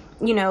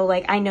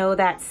I know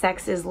that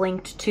sex is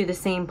linked to the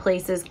same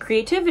place as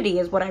creativity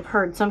is what I've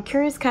heard. So I'm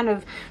curious kind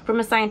of from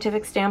a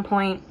scientific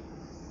standpoint,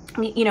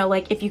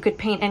 if you could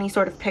paint any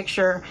sort of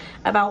picture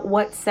about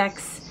what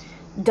sex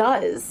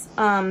does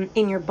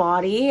in your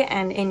body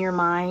and in your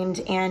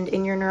mind and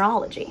in your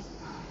neurology.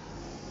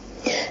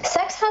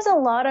 Sex has a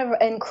lot of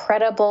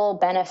incredible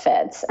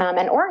benefits,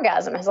 and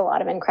orgasm has a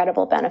lot of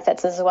incredible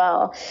benefits as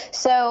well.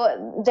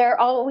 So they're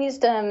always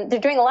they're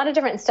doing a lot of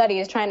different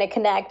studies trying to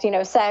connect,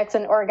 sex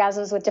and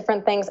orgasms with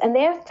different things, and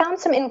they have found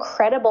some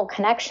incredible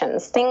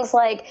connections. Things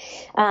like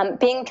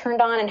being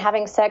turned on and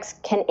having sex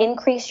can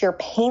increase your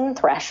pain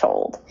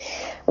threshold,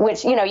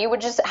 which you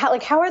would just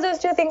how are those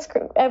two things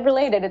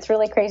related? It's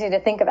really crazy to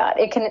think about.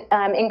 It can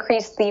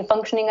increase the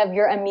functioning of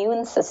your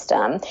immune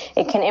system.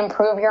 It can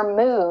improve your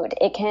mood.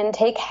 It can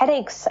take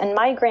headaches and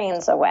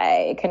migraines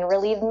away. It can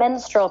relieve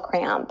menstrual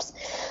cramps.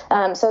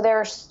 So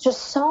there's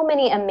just so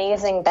many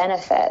amazing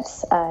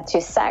benefits to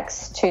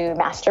sex, to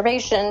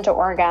masturbation, to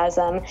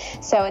orgasm.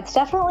 So it's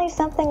definitely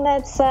something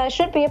that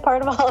should be a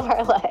part of all of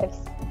our lives.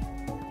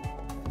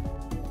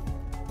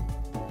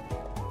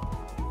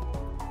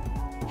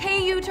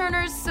 Hey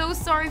U-Turners, so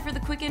sorry for the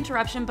quick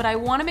interruption, but I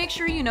want to make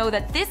sure you know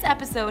that this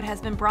episode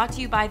has been brought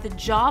to you by the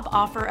Job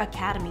Offer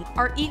Academy,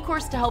 our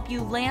e-course to help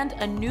you land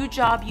a new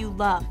job you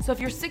love. So if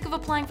you're sick of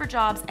applying for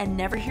jobs and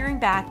never hearing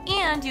back,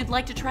 and you'd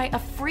like to try a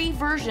free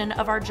version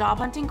of our job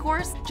hunting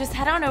course, just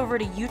head on over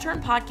to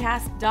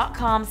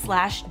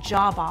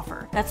youturnpodcast.com/job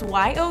offer. That's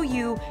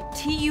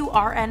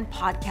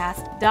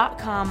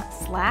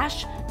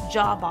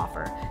youturnpodcast.com/job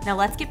offer. Now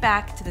let's get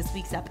back to this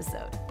week's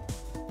episode.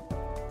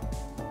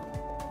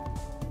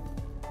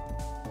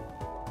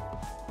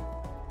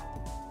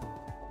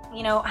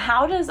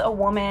 How does a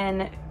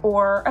woman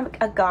or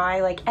a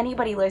guy, like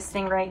anybody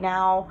listening right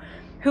now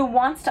who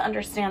wants to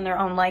understand their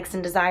own likes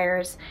and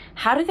desires,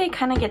 how do they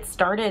kind of get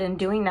started in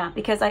doing that?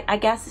 Because I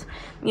guess,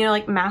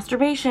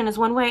 masturbation is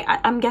one way.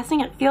 I'm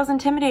guessing it feels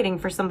intimidating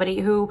for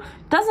somebody who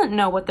doesn't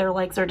know what their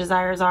likes or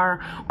desires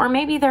are, or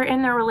maybe they're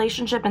in their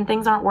relationship and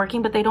things aren't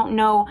working, but they don't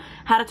know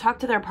how to talk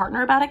to their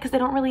partner about it because they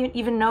don't really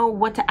even know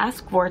what to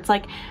ask for. It's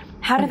like,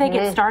 how do they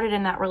get started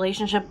in that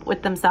relationship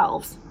with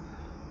themselves?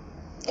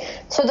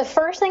 So the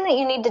first thing that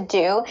you need to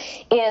do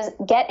is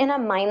get in a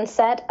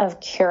mindset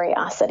of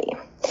curiosity.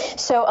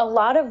 So a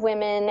lot of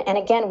women, and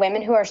again,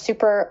 women who are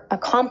super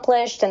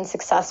accomplished and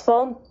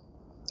successful,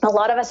 a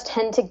lot of us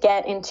tend to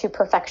get into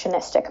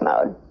perfectionistic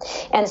mode.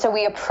 And so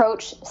we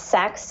approach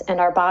sex and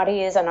our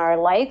bodies and our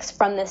likes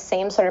from this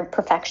same sort of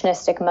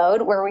perfectionistic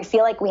mode where we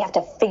feel like we have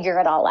to figure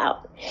it all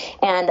out.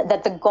 And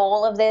that the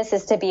goal of this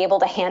is to be able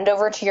to hand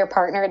over to your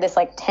partner this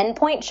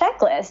 10-point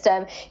checklist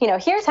of,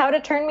 here's how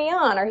to turn me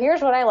on, or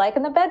here's what I like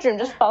in the bedroom.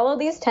 Just follow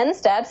these 10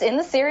 steps in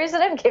the series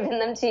that I've given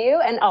them to you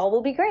and all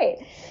will be great.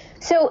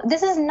 So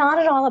this is not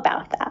at all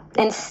about that.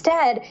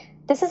 Instead,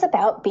 this is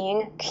about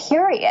being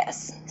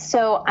curious.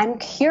 So I'm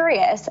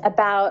curious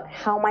about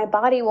how my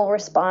body will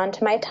respond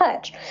to my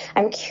touch.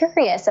 I'm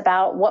curious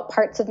about what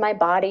parts of my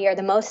body are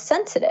the most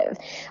sensitive.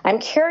 I'm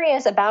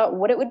curious about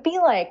what it would be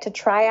like to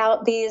try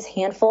out these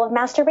handful of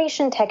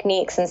masturbation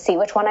techniques and see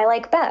which one I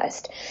like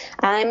best.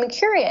 I'm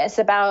curious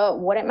about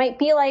what it might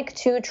be like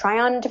to try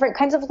on different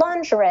kinds of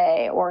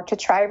lingerie, or to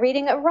try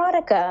reading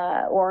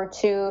erotica, or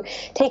to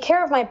take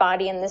care of my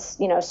body in this,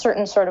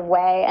 certain sort of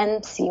way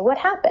and see what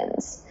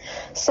happens.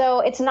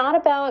 So it's not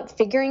about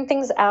figuring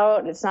things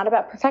out. It's not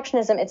about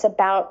perfectionism. It's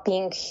about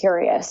being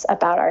curious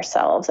about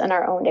ourselves and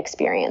our own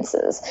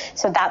experiences.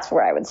 So that's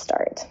where I would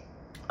start.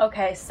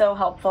 Okay, so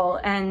helpful.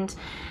 And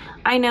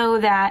I know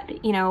that,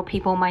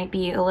 people might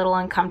be a little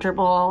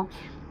uncomfortable,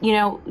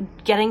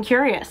 getting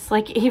curious.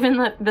 Like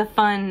even the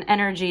fun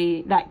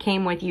energy that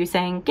came with you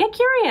saying, get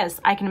curious.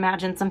 I can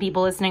imagine some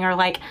people listening are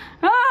like,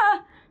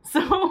 so,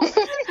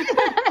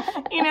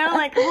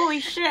 holy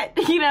shit,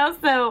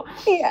 so.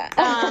 Yeah.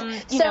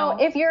 So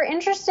if you're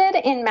interested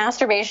in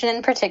masturbation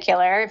in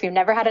particular, if you've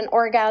never had an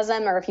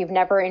orgasm or if you've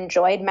never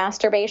enjoyed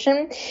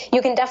masturbation,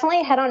 you can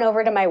definitely head on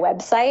over to my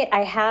website.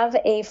 I have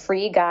a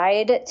free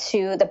guide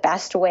to the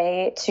best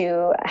way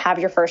to have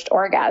your first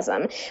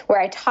orgasm,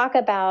 where I talk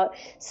about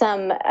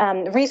some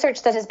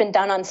research that has been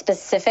done on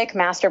specific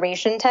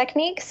masturbation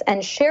techniques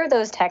and share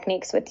those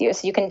techniques with you.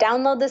 So you can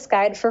download this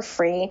guide for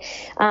free.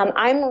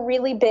 I'm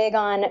really big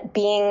on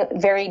being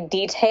very very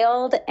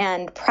detailed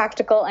and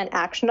practical and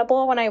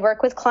actionable when I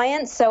work with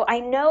clients. So I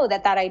know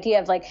that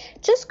idea of like,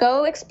 just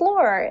go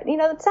explore,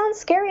 it sounds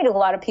scary to a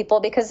lot of people,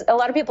 because a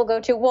lot of people go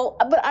to, well,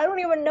 but I don't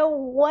even know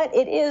what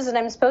it is that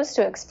I'm supposed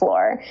to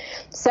explore.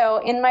 So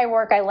in my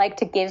work, I like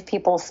to give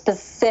people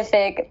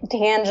specific,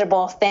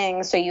 tangible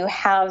things so you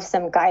have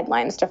some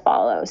guidelines to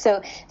follow.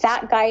 So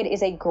that guide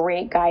is a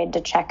great guide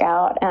to check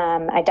out.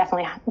 I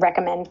definitely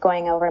recommend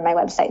going over to my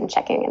website and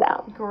checking it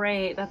out.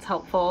 Great. That's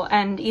helpful.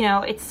 And,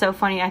 it's so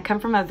funny. I come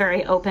from a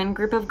very open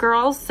group of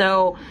girls.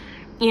 So,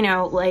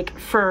 like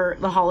for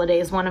the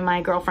holidays, one of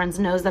my girlfriends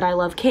knows that I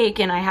love cake,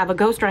 and I have a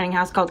ghostwriting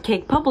house called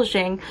Cake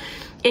Publishing.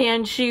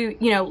 And she,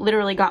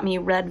 literally got me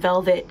red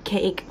velvet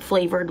cake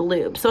flavored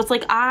lube. So it's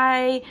like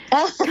I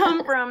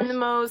come from the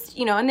most,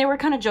 and they were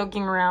kind of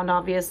joking around,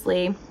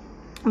 obviously.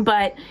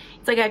 But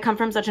it's like I come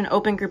from such an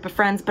open group of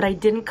friends, but I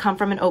didn't come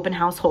from an open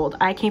household.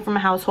 I came from a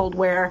household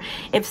where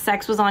if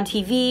sex was on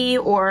TV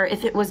or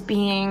if it was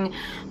being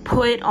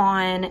put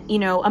on,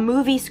 a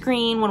movie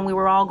screen when we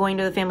were all going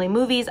to the family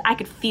movies, I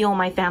could feel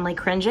my family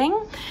cringing.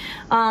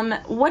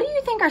 What do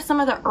you think are some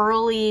of the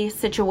early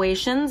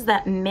situations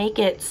that make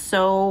it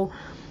so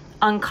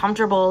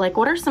uncomfortable? Like,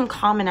 what are some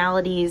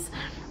commonalities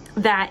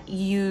that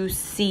you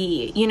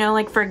see?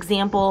 Like, for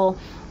example,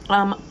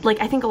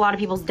 I think a lot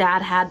of people's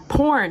dad had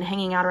porn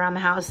hanging out around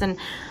the house, and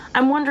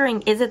I'm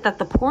wondering, is it that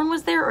the porn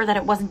was there or that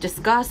it wasn't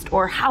discussed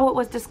or how it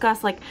was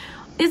discussed? Like,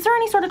 is there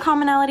any sort of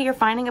commonality you're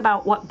finding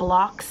about what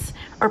blocks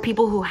or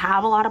people who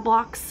have a lot of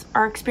blocks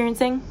are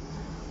experiencing?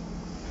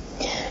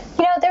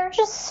 There are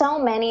just so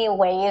many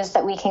ways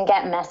that we can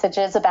get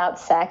messages about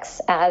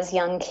sex as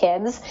young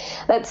kids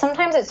that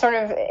sometimes it sort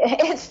of,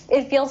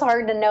 it feels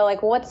hard to know,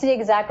 like, what's the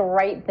exact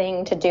right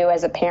thing to do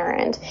as a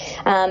parent.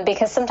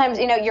 Because sometimes,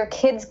 your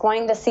kid's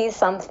going to see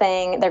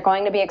something, they're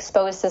going to be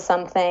exposed to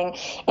something,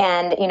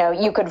 and,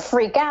 you could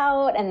freak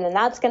out, and then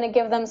that's going to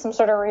give them some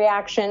sort of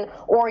reaction,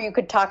 or you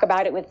could talk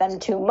about it with them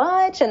too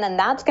much, and then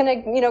that's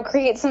going to,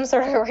 create some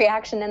sort of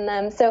reaction in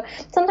them. So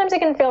sometimes it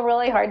can feel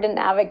really hard to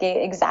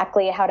navigate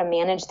exactly how to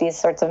manage these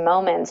sorts of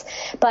moments.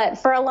 But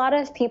for a lot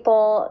of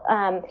people,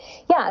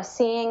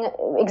 seeing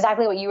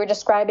exactly what you were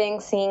describing,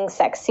 seeing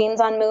sex scenes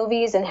on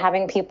movies and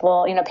having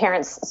people,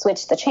 parents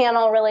switch the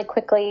channel really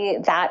quickly,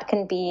 that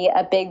can be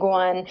a big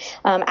one.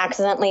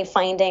 Accidentally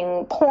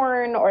finding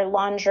porn or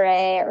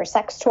lingerie or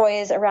sex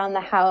toys around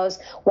the house,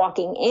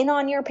 walking in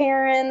on your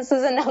parents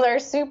is another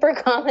super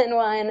common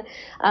one.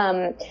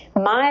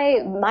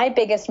 My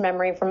biggest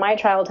memory from my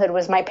childhood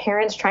was my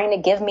parents trying to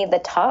give me the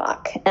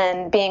talk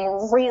and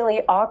being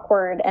really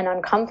awkward and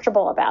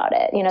uncomfortable about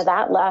it.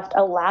 That left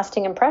a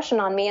lasting impression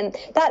on me, and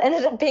that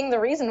ended up being the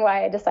reason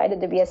why I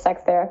decided to be a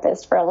sex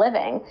therapist for a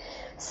living.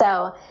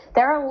 So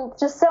there are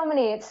just so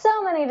many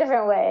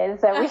different ways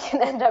that we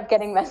can end up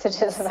getting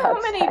messages about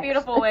so many sex.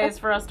 Beautiful ways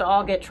for us to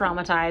all get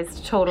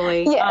traumatized.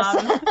 Totally.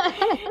 Yes.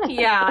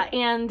 Yeah.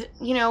 And,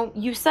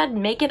 you said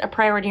make it a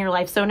priority in your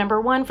life. So number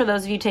one, for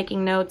those of you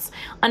taking notes,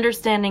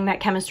 understanding that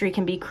chemistry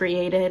can be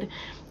created.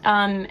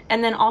 And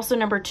then also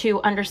number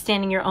two,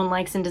 understanding your own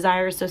likes and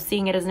desires. So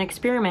seeing it as an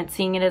experiment,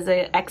 seeing it as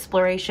an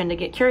exploration to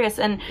get curious.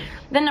 And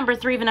then number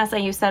three, Vanessa,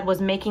 you said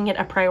was making it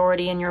a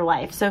priority in your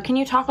life. So can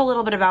you talk a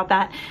little bit about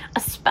that?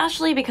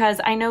 Especially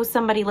because I know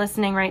somebody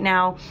listening right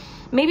now,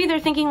 maybe they're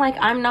thinking like,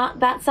 I'm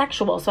not that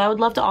sexual. So I would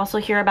love to also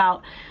hear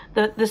about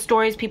the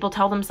stories people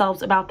tell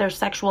themselves about their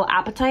sexual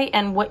appetite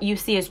and what you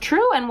see as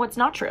true and what's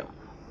not true.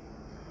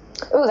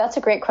 Oh, that's a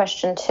great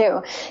question,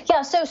 too.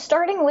 Yeah, so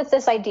starting with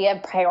this idea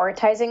of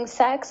prioritizing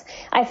sex,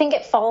 I think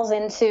it falls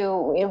into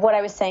what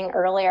I was saying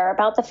earlier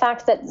about the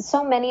fact that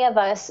so many of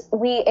us,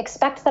 we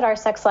expect that our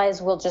sex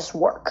lives will just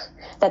work,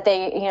 that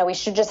we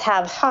should just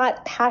have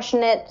hot,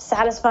 passionate,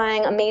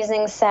 satisfying,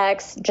 amazing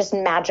sex just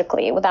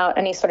magically without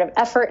any sort of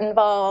effort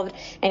involved,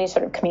 any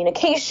sort of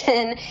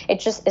communication. It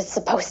just is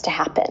supposed to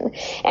happen.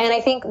 And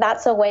I think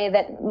that's a way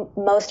that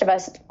most of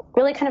us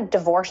really kind of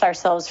divorce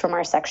ourselves from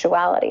our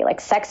sexuality. Like,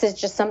 sex is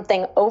just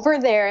something over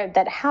there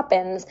that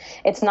happens.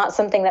 It's not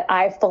something that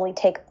I fully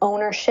take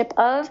ownership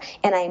of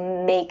and I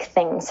make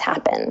things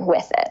happen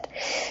with it.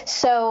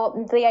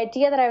 So the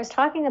idea that I was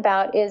talking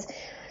about is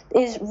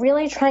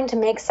really trying to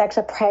make sex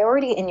a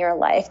priority in your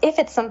life if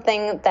it's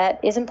something that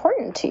is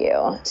important to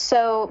you.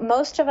 So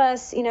most of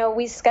us,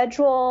 we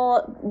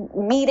schedule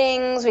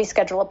meetings, we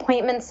schedule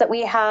appointments that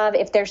we have.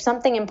 If there's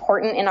something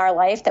important in our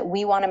life that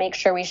we want to make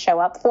sure we show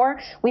up for,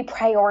 we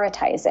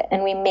prioritize it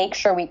and we make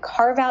sure we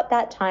carve out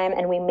that time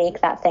and we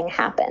make that thing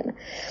happen.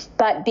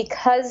 But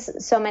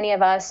because so many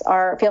of us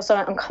feel so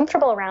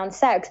uncomfortable around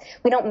sex,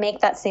 we don't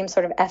make that same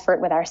sort of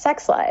effort with our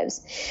sex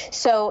lives.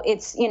 So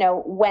it's,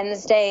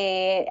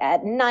 Wednesday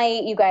at night,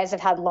 you guys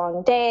have had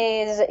long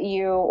days,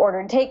 you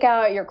ordered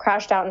takeout, you're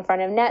crashed out in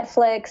front of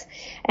Netflix,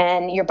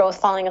 and you're both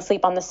falling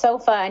asleep on the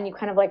sofa, and you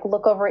kind of like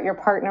look over at your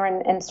partner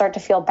and start to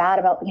feel bad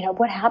about,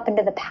 what happened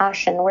to the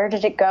passion? Where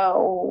did it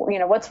go?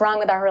 What's wrong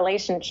with our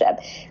relationship?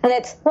 And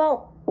it's,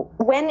 well,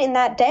 when in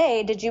that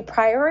day did you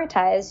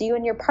prioritize you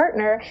and your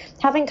partner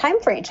having time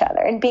for each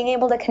other and being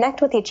able to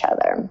connect with each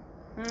other?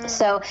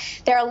 So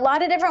there are a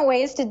lot of different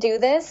ways to do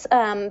this,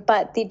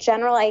 but the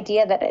general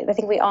idea that I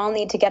think we all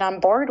need to get on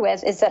board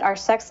with is that our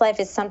sex life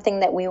is something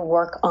that we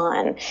work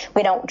on.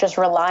 We don't just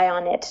rely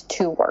on it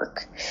to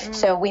work.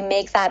 So we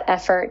make that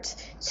effort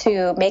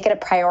to make it a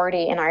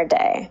priority in our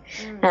day,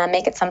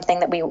 make it something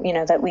that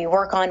we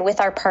work on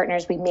with our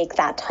partners. We make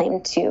that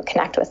time to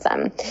connect with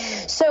them.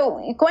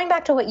 So going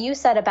back to what you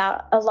said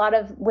about a lot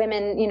of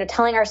women,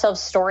 telling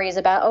ourselves stories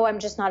about, oh, I'm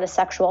just not a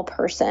sexual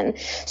person.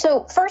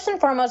 So first and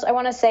foremost, I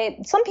want to say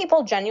some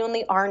people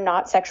genuinely are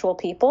not sexual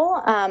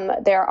people.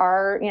 There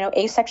are,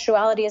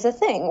 asexuality is a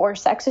thing, or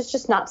sex is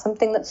just not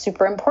something that's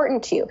super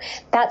important to you.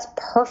 That's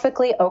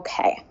perfectly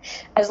okay,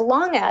 as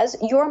long as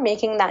you're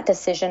making that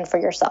decision for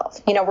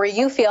yourself, where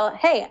you feel,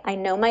 hey, I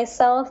know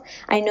myself.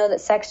 I know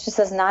that sex just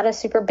is not a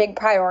super big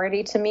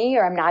priority to me,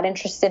 or I'm not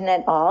interested in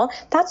it at all.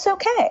 That's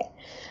okay.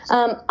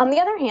 On the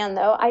other hand,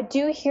 though, I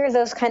do hear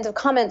those kinds of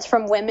comments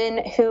from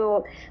women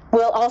who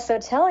will also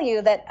tell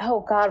you that, oh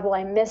God, well,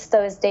 I miss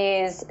those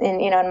days in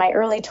my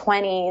early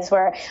 20s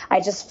where I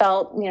just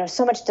felt,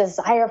 so much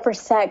desire for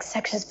sex.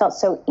 Sex just felt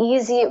so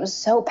easy. It was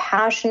so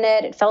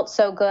passionate. It felt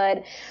so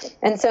good.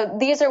 And so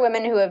these are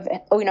women who have,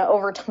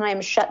 over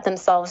time shut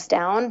themselves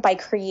down by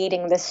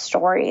creating this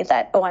story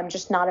that, oh, I'm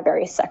just not a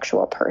very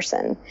sexual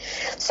person.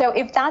 So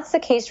if that's the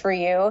case for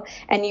you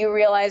and you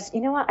realize,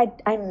 you know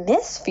what, I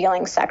miss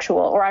feeling sexual,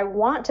 or I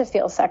want to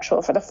feel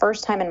sexual for the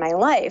first time in my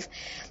life,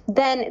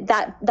 then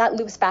that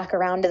loops back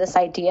around to this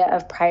idea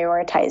of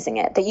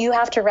prioritizing it, that you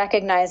have to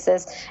recognize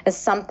this as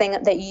something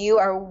that you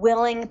are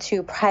willing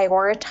to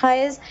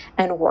prioritize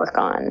and work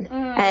on.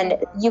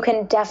 And you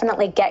can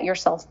definitely get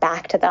yourself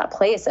back to that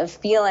place of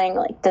feeling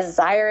like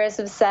desirous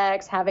of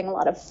sex, having a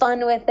lot of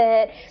fun with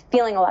it,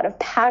 feeling a lot of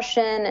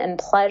passion and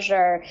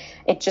pleasure.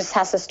 It just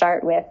has to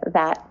start with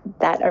that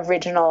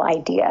original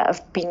idea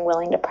of being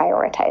willing to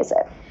prioritize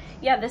it.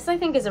 Yeah, this I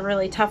think is a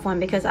really tough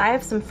one, because I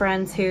have some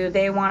friends who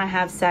they want to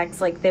have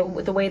sex, like the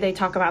way they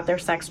talk about their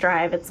sex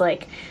drive, it's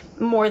like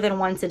more than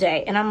once a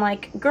day. And I'm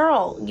like,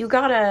 girl, you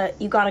gotta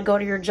go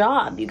to your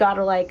job. You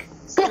gotta like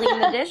clean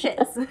the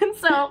dishes. And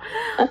so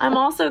I'm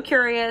also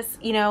curious,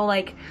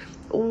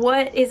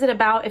 what is it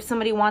about if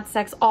somebody wants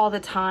sex all the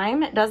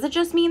time? Does it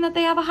just mean that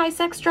they have a high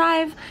sex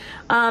drive?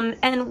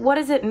 And what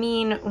does it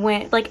mean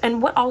when,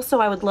 and what also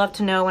I would love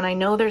to know, and I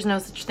know there's no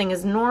such thing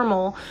as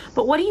normal,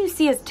 but what do you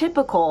see as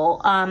typical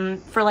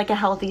for like a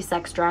healthy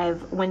sex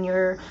drive when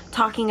you're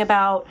talking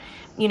about,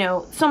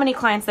 so many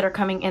clients that are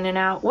coming in and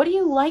out? What do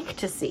you like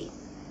to see?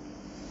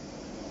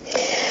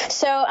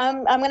 So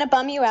I'm going to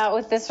bum you out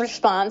with this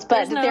response,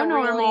 but there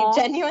really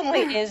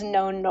genuinely is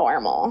no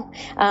normal.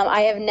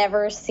 I have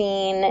never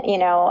seen,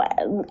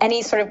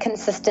 any sort of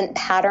consistent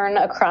pattern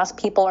across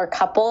people or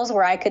couples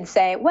where I could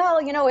say, well,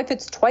 if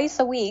it's twice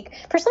a week,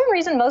 for some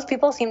reason, most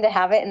people seem to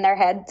have it in their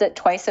heads that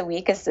twice a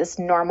week is this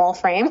normal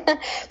frame.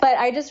 But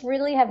I just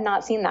really have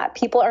not seen that.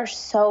 People are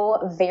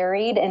so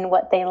varied in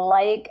what they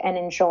like and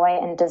enjoy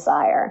and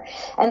desire.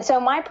 And so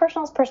my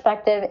personal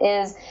perspective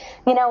is,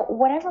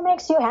 whatever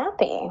makes you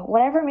happy.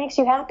 Whatever makes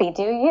you happy,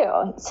 do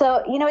you.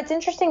 So, it's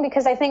interesting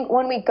because I think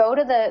when we go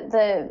to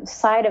the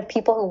side of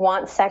people who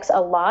want sex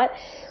a lot,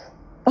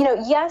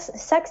 yes,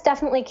 sex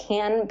definitely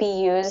can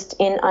be used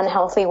in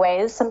unhealthy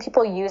ways. Some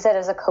people use it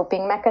as a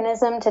coping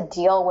mechanism to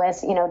deal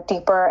with,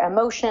 deeper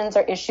emotions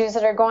or issues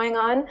that are going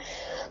on.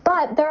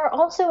 But there are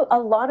also a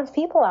lot of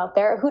people out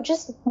there who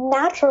just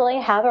naturally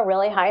have a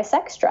really high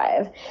sex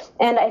drive.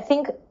 And I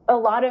think a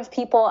lot of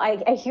people,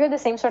 I hear the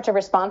same sorts of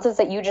responses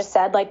that you just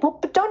said, like, well,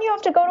 but don't you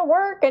have to go to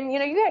work and, you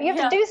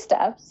have to do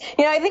stuff.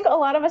 I think a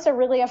lot of us are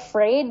really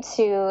afraid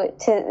to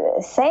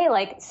say,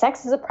 like,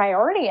 sex is a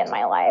priority in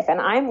my life. And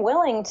I'm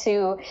willing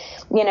to,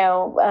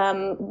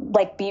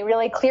 be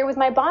really clear with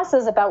my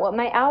bosses about what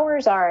my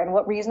hours are and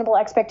what reasonable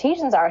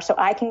expectations are so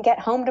I can get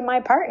home to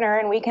my partner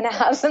and we can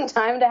have some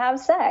time to have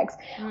sex.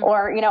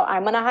 Or,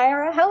 I'm going to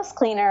hire a house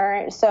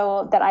cleaner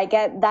so that I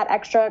get that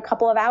extra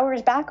couple of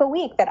hours back a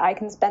week that I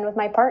can spend with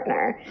my partner.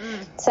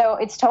 So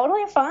it's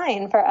totally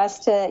fine for us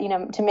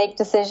to make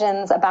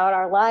decisions about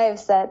our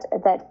lives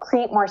that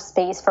create more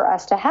space for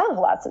us to have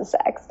lots of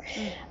sex.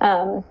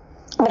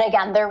 But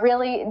again, there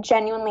really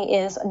genuinely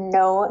is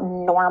no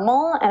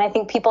normal. And I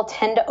think people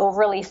tend to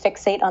overly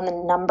fixate on the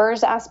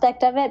numbers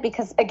aspect of it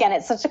because, again,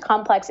 it's such a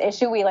complex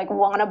issue. We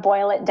want to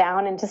boil it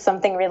down into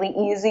something really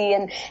easy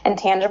and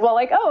tangible,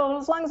 like, oh,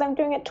 as long as I'm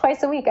doing it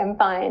twice a week, I'm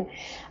fine.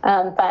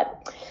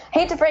 But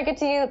hate to break it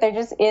to you, there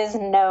just is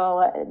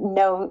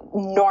no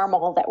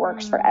normal that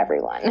works for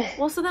everyone.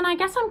 Well, so then I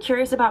guess I'm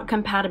curious about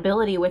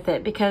compatibility with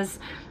it, because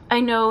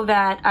I know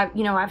that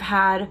I've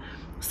had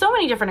so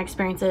many different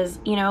experiences,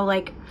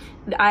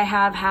 I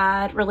have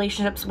had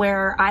relationships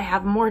where I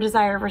have more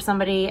desire for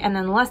somebody and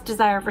then less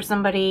desire for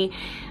somebody.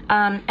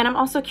 And I'm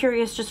also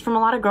curious just from a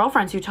lot of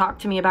girlfriends who talk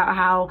to me about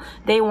how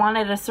they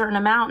wanted a certain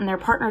amount and their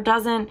partner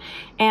doesn't.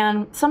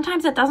 And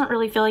sometimes it doesn't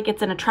really feel like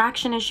it's an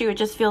attraction issue. It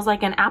just feels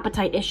like an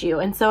appetite issue.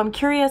 And so I'm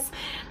curious,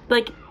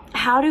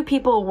 how do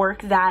people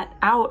work that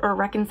out or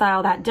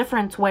reconcile that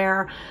difference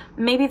where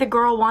maybe the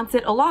girl wants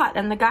it a lot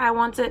and the guy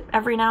wants it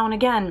every now and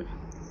again?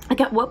 Like,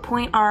 at what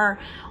point are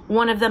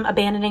one of them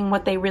abandoning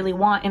what they really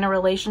want in a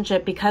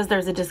relationship because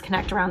there's a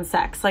disconnect around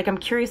sex? Like, I'm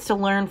curious to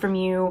learn from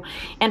you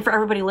and for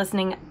everybody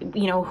listening,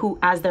 you know, who,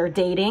 as they're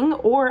dating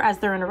or as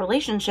they're in a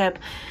relationship,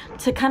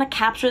 to kind of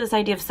capture this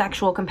idea of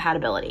sexual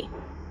compatibility.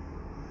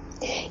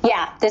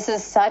 Yeah, this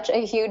is such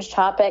a huge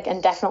topic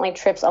and definitely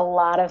trips a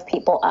lot of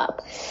people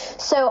up.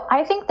 So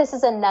I think this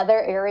is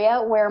another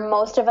area where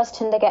most of us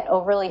tend to get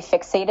overly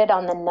fixated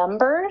on the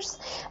numbers.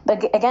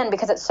 But again,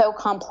 because it's so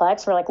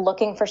complex, we're like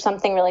looking for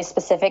something really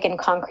specific and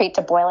concrete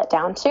to boil it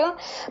down to.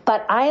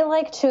 But I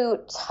like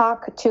to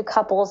talk to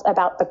couples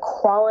about the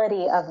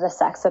quality of the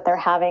sex that they're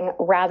having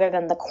rather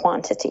than the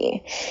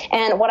quantity.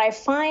 And what I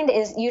find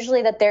is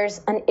usually that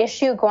there's an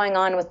issue going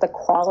on with the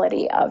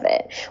quality of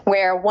it,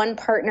 where one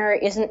partner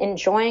isn't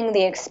enjoying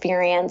the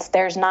experience.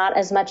 There's not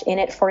as much in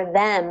it for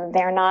them.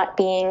 They're not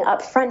being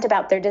upfront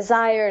about their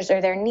desires or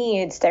their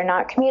needs. They're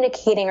not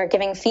communicating or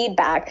giving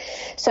feedback.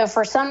 So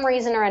for some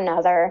reason or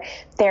another,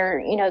 they're,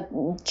 you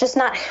know, just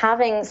not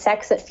having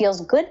sex that feels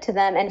good to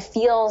them and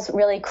feels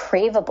really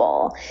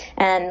craveable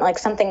and like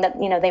something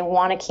that, you know, they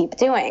want to keep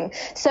doing.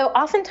 So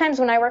oftentimes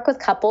when I work with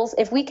couples,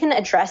 if we can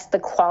address the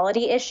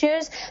quality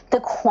issues, the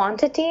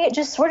quantity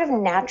just sort of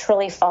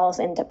naturally falls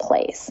into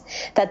place,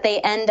 that they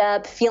end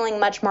up feeling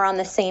much more on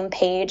the same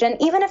page. And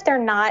even if they're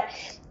not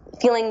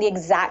feeling the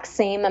exact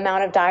same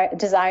amount of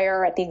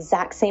desire at the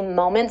exact same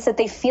moments, that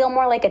they feel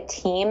more like a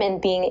team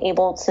and being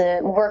able to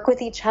work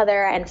with each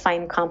other and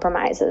find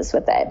compromises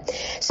with it.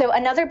 So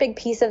another big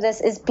piece of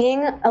this is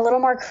being a little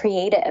more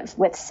creative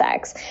with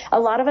sex. A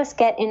lot of us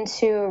get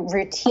into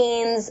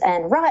routines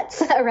and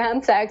ruts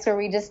around sex where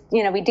we just,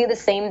 you know, we do the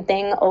same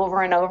thing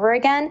over and over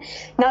again.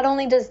 Not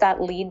only does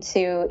that lead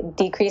to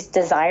decreased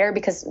desire,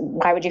 because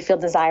why would you feel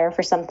desire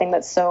for something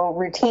that's so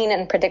routine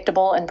and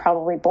predictable and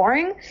probably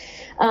boring?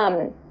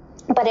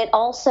 But it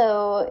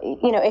also,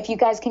 you know, if you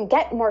guys can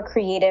get more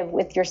creative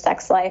with your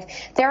sex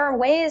life, there are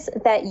ways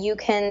that you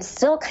can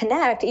still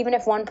connect even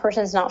if one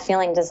person's not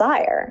feeling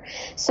desire.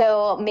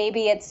 So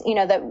maybe it's, you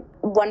know, that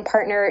one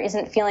partner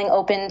isn't feeling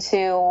open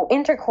to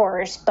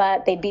intercourse,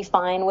 but they'd be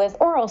fine with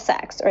oral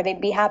sex, or they'd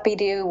be happy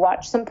to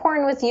watch some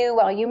porn with you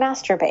while you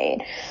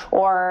masturbate.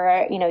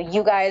 Or, you know,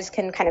 you guys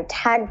can kind of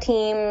tag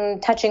team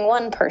touching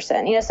one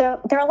person, you know, so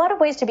there are a lot of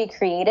ways to be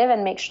creative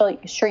and make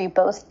sure you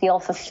both feel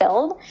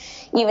fulfilled,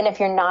 even if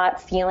you're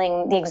not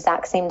feeling the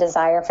exact same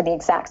desire for the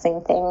exact same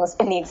things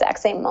in the exact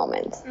same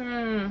moment.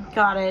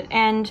 Got it.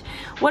 And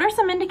what are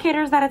some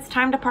indicators that it's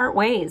time to part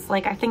ways?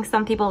 Like, I think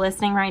some people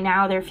listening right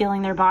now, they're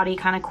feeling their body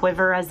kind of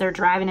quiver as they're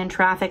driving in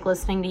traffic,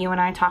 listening to you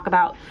and I talk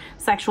about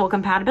sexual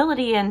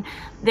compatibility, and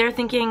they're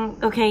thinking,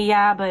 okay,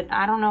 yeah, but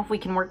I don't know if we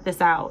can work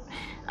this out.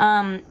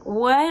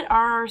 What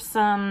are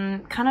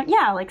some kind of,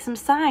 like some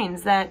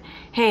signs that,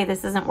 hey,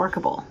 this isn't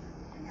workable?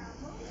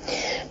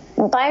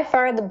 By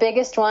far, the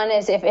biggest one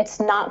is if it's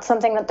not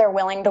something that they're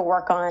willing to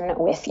work on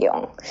with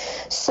you.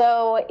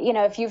 So, you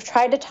know, if you've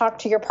tried to talk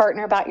to your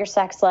partner about your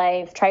sex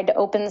life, tried to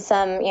open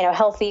some, you know,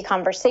 healthy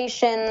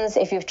conversations,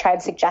 if you've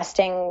tried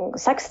suggesting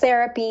sex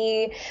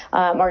therapy,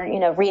 or, you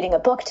know, reading a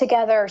book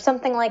together or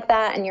something like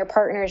that, and your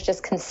partner has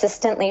just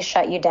consistently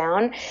shut you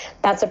down,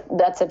 that's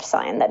a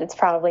sign that it's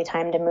probably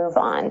time to move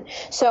on.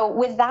 So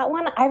with that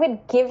one, I would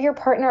give your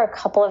partner a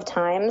couple of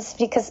times,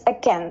 because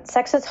again,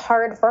 sex is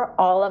hard for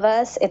all of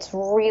us. It's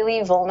really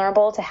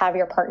vulnerable to have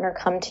your partner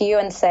come to you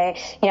and say,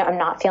 you know, I'm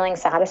not feeling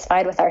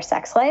satisfied with our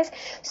sex life.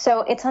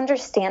 So it's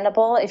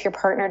understandable if your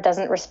partner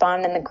doesn't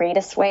respond in the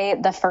greatest way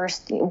the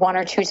first one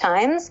or two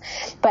times.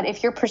 But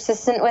if you're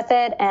persistent with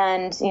it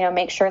and, you know,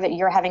 make sure that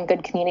you're having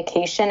good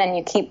communication and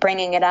you keep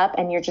bringing it up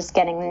and you're just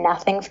getting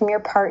nothing from your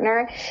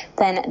partner,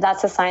 then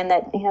that's a sign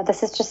that, you know,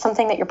 this is just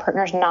something that your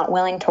partner's not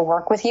willing to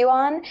work with you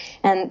on,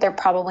 and they're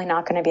probably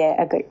not going to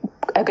be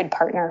a good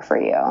partner for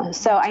you.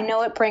 So I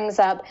know it brings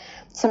up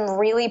some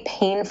really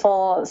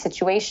painful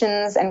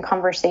situations and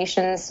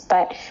conversations,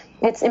 but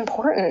it's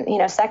important. You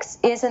know, sex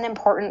is an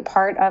important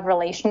part of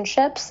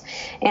relationships,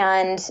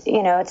 and,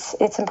 you know,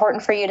 it's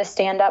important for you to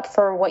stand up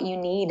for what you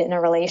need in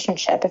a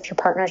relationship if your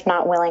partner's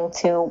not willing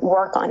to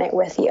work on it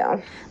with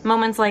you.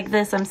 Moments like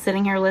this, I'm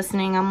sitting here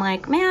listening, I'm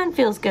like, man, it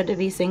feels good to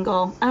be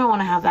single. I don't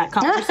want to have that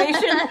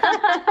conversation.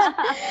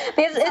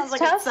 It's like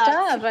tough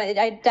stuff.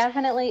 It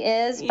definitely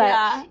is,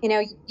 but you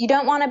know, you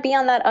don't want to be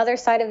on that other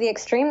side of the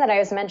extreme that I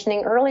was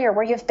mentioning earlier,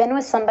 where you've been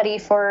with somebody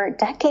for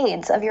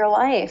decades of your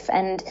life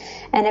and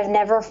have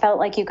never felt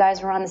like you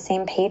guys were on the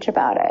same page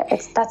about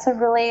it. That's a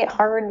really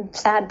hard,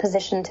 sad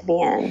position to be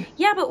in.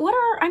 Yeah, but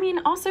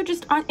also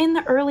just in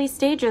the early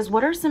stages,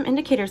 what are some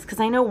indicators?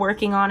 Because I know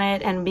working on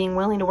it and being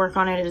willing to work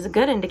on it is a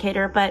good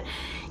indicator, but,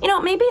 you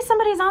know, maybe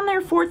somebody's on their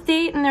fourth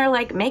date and they're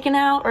like making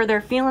out, or they're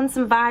feeling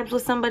some vibes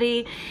with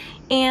somebody,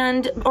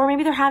 or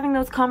maybe they're having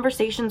those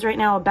conversations right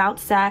now about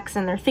sex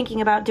and they're thinking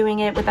about doing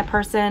it with that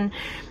person.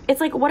 It's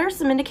like, what are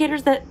some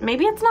indicators that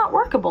maybe it's not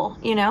workable,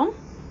 you know?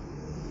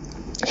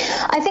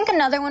 I think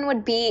another one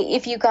would be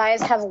if you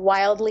guys have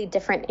wildly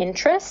different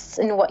interests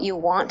in what you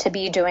want to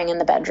be doing in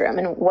the bedroom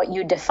and what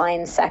you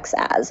define sex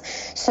as.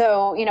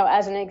 So,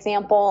 as an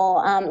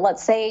example,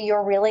 let's say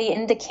you're really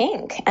into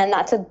kink and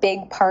that's a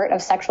big part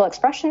of sexual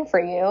expression for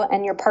you,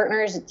 and your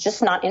partner is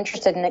just not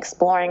interested in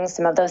exploring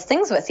some of those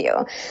things with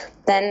you.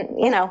 Then,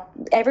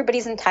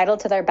 everybody's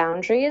entitled to their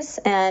boundaries,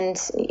 and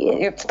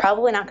it's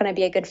probably not going to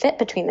be a good fit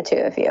between the two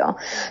of you.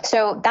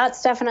 So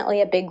that's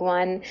definitely a big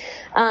one.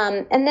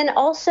 And then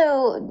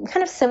also,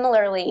 kind of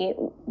similarly,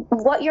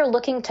 what you're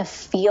looking to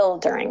feel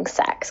during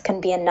sex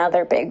can be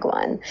another big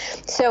one.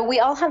 So we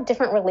all have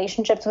different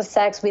relationships with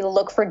sex. We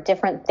look for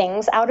different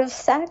things out of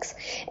sex,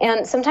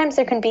 and sometimes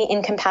there can be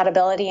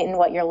incompatibility in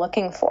what you're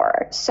looking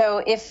for.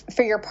 So if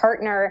for your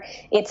partner,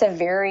 it's a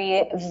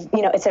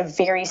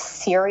very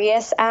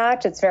serious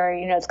act, it's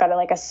very, it's got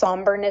a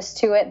somberness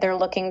to it. They're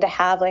looking to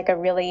have a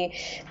really,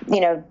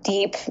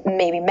 deep,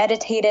 maybe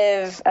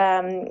meditative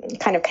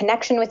kind of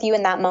connection with you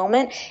in that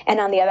moment. And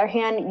on the other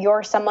hand,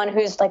 you're someone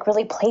who's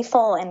really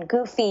playful and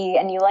goofy,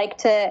 and you like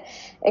to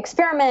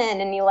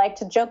experiment and you like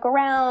to joke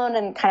around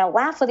and kind of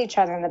laugh with each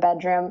other in the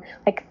bedroom.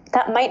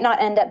 That might not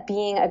end up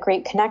being a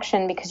great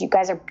connection because you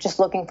guys are just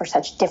looking for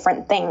such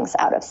different things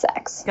out of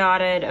sex.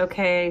 Got it.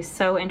 Okay.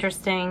 So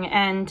interesting.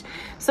 And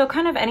so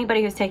kind of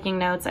anybody who's taking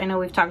notes, I know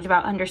we've talked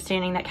about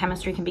understanding that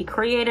chemistry can be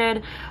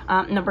created.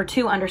 Number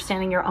 2,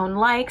 understanding your own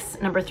likes.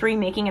 Number 3,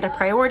 making it a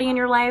priority in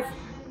your life.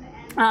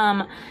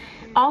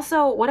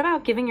 Also, what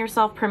about giving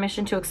yourself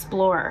permission to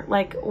explore?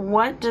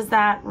 What does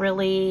that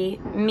really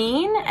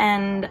mean,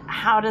 and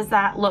how does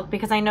that look?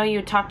 Because I know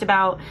you talked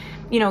about,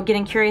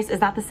 getting curious.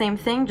 Is that the same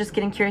thing? Just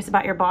getting curious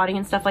about your body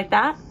and stuff like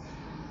that?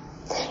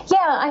 Yeah,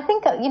 I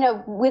think,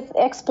 with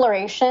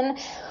exploration,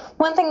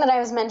 one thing that I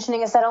was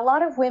mentioning is that a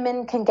lot of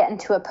women can get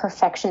into a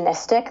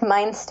perfectionistic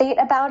mind state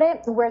about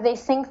it, where they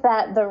think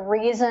that the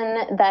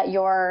reason that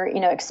you're,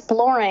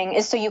 exploring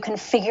is so you can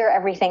figure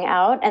everything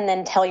out and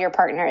then tell your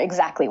partner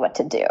exactly what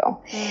to do.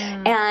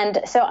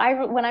 And so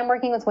when I'm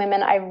working with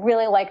women, I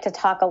really like to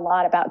talk a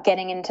lot about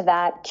getting into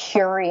that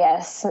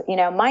curious,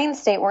 mind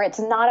state where it's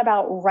not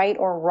about right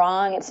or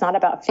wrong. It's not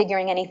about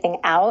figuring anything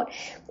out.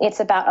 It's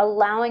about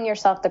allowing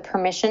yourself the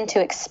permission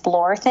to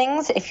explore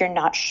things. If you're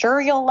not sure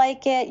you'll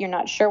like it, you're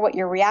not sure what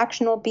your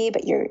reaction will be,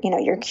 but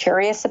you're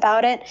curious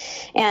about it,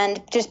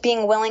 and just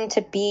being willing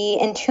to be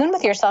in tune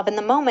with yourself in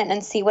the moment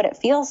and see what it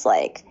feels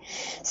like.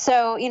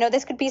 So,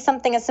 this could be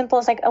something as simple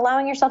as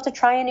allowing yourself to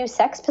try a new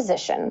sex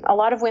position. A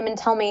lot of women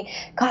tell me,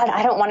 God,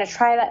 I don't want to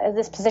try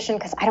this position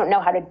because I don't know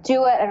how to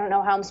do it. I don't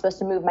know how I'm supposed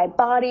to move my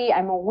body.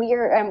 I'm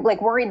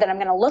worried that I'm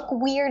going to look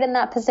weird in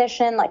that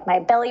position, like my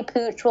belly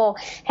pooch will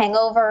hang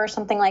over or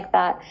something like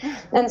that.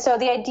 And so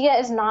the idea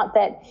is not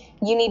that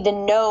you need to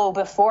know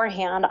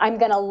beforehand, I'm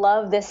going to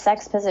love this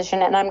sex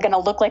position and I'm going to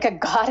look like a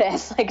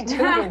goddess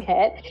doing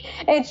it.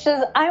 It's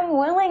just, I'm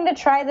willing to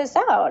try this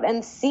out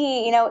and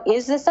see,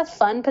 is this a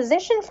fun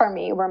position for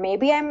me, where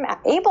maybe I'm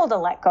able to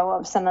let go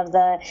of some of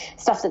the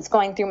stuff that's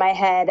going through my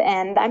head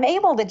and I'm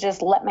able to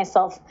just let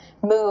myself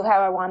move how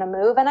I want to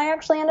move, and I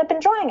actually end up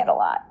enjoying it a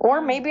lot.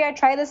 Or maybe I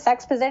try this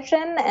sex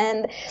position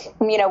and,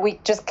 we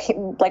just,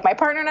 my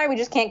partner and I, we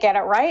just can't get it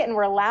right, and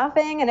we're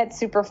laughing and it's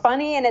super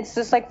funny, and it's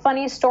this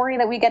funny story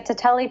that we get to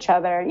tell each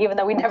other, even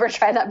though we never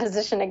try that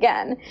position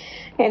again.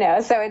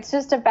 So it's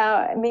just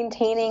about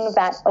maintaining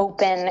that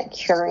open,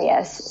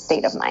 curious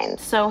state of mind.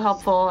 So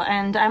helpful.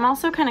 And I'm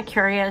also kind of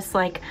curious,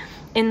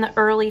 in the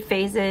early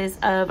phases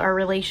of our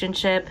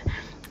relationship,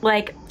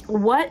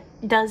 what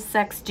does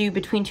sex do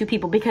between two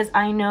people? Because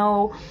I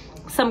know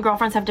some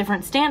girlfriends have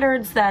different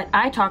standards that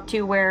I talk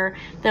to, where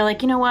they're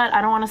like, you know what,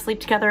 I don't want to sleep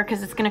together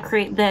because it's going to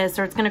create this,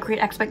 or it's going to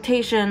create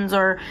expectations,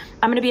 or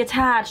I'm going to be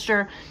attached,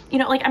 or,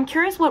 I'm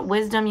curious what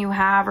wisdom you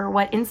have, or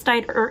what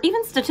insight, or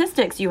even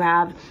statistics you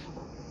have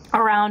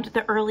around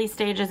the early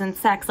stages in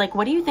sex.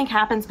 What do you think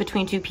happens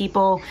between two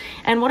people,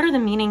 and what are the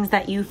meanings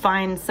that you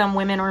find some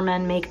women or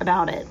men make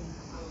about it?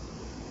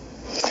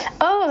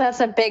 Oh, that's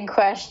a big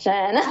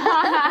question.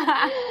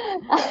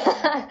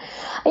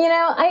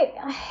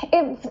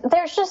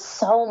 There's just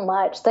so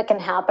much that can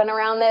happen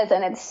around this,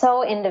 and it's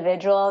so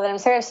individual that I'm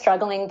sort of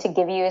struggling to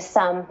give you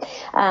some,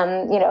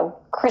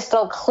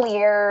 crystal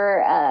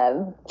clear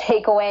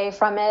takeaway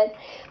from it.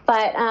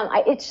 But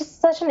it's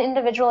just such an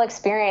individual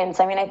experience.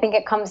 I think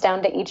it comes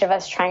down to each of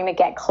us trying to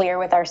get clear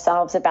with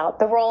ourselves about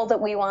the role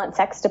that we want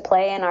sex to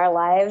play in our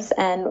lives,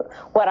 and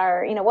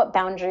what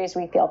boundaries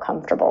we feel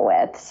comfortable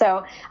with.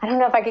 So I don't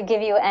know if I could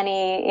give you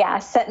any,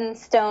 set in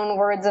stone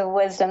words of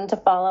wisdom to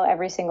follow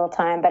every single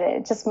time, but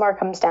it just more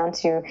comes down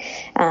to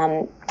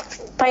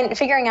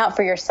figuring out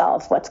for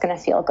yourself what's going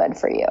to feel good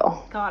for you.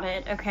 Got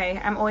it. Okay.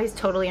 I'm always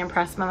totally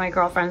impressed by my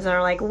girlfriends that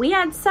are like, we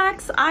had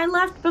sex, I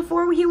left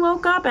before you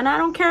woke up and I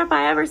don't care if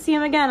I ever see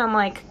him again. I'm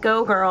like,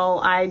 go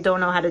girl, I don't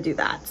know how to do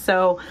that.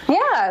 So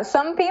yeah,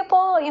 some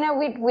people, you know,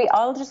 we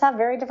all just have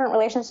very different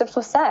relationships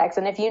with sex.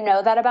 And if you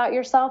know that about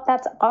yourself,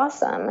 that's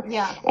awesome.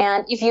 Yeah.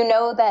 And if you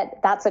know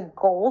that that's a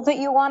goal that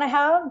you want to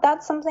have,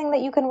 that's something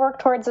that you can work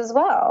towards as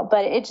well.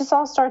 But it just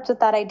all starts with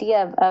that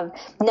idea of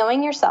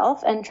knowing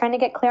yourself and trying to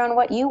get clear on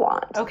what you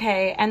want.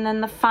 Okay. And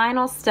then the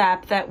final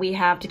step that we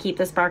have to keep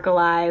the spark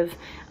alive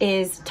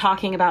is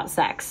talking about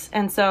sex.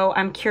 And so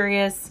I'm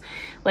curious,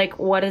 like,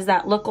 what does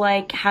that look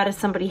like? How does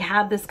somebody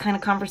have this kind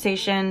of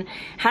conversation?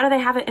 How do they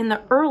have it in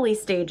the early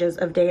stages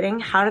of dating?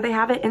 How do they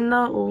have it in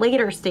the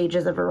later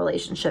stages of a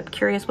relationship?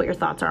 Curious what your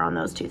thoughts are on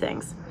those two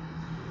things.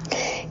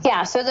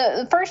 Yeah, so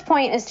the first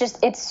point is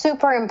just it's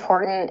super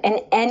important in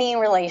any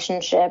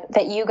relationship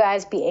that you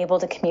guys be able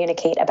to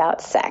communicate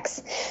about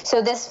sex.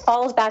 So this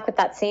falls back with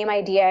that same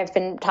idea I've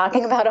been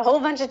talking about a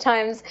whole bunch of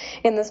times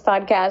in this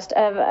podcast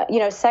of, you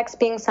know, sex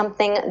being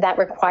something that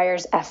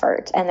requires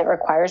effort and that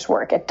requires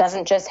work. It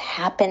doesn't just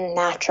happen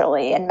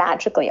naturally and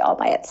magically all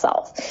by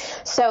itself.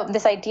 So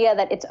this idea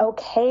that it's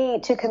okay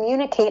to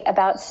communicate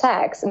about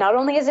sex, not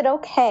only is it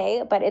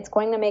okay, but it's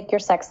going to make your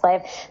sex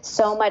life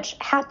so much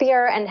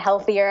happier and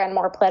healthier and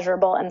more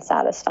pleasurable and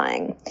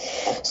satisfying.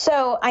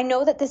 So I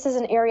know that this is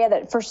an area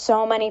that for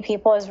so many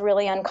people is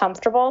really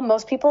uncomfortable.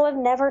 Most people have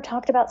never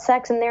talked about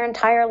sex in their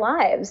entire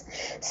lives.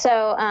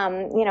 So,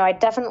 you know, I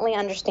definitely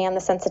understand the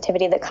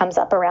sensitivity that comes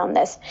up around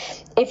this.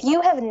 If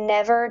you have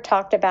never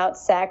talked about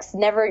sex,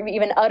 never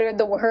even uttered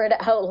the word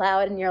out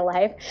loud in your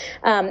life,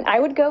 I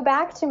would go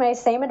back to my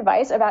same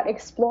advice about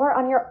explore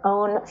on your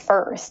own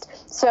first.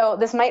 So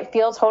this might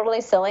feel totally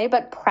silly,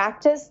 but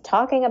practice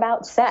talking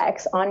about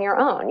sex on your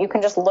own. You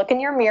can just look in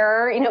your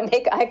mirror, you know,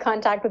 make eye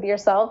contact with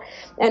yourself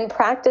and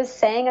practice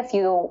saying a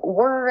few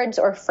words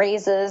or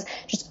phrases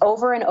just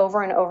over and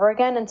over and over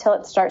again until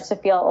it starts to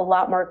feel a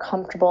lot more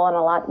comfortable and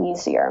a lot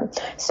easier.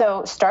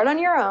 So start on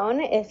your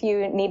own if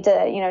you need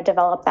to, you know,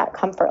 develop that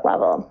comfort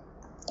level.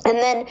 And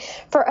then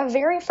for a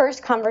very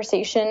first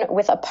conversation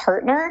with a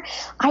partner,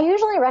 I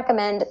usually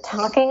recommend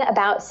talking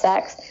about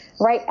sex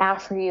right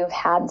after you've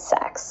had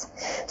sex.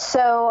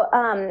 So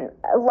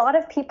a lot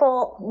of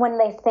people, when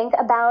they think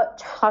about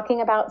talking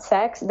about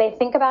sex, they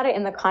think about it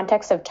in the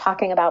context of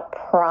talking about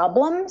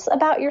problems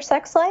about your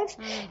sex life.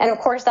 And of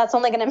course, that's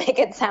only going to make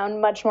it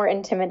sound much more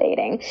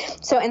intimidating.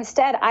 So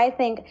instead, I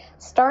think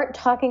start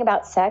talking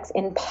about sex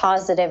in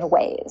positive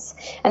ways.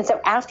 And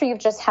so after you've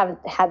just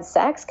had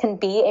sex can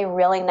be a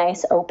really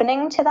nice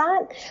opening to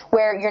that,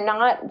 where you're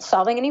not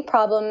solving any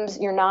problems,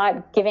 you're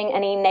not giving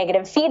any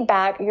negative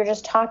feedback, you're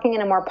just talking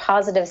in a more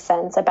positive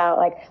sense about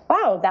like,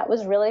 wow, that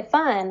was really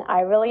fun.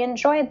 I really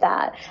enjoyed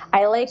that.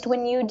 I liked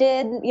when you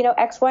did, you know,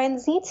 X, Y, and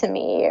Z to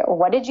me.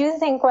 What did you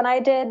think when I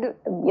did, you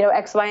know,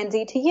 X, Y, and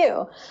Z to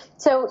you?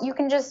 So you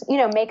can just, you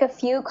know, make a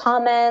few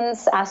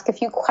comments, ask a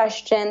few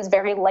questions,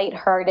 very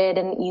lighthearted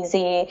and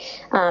easy.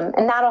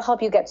 And that'll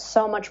help you get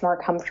so much more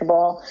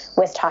comfortable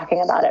with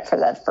talking about it for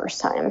the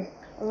first time.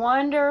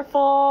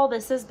 Wonderful.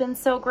 This has been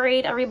so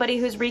great. Everybody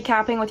who's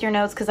recapping with your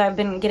notes, because I've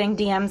been getting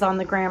DMs on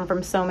the gram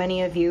from so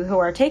many of you who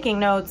are taking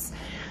notes.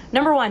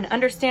 Number 1,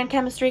 understand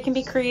chemistry can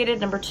be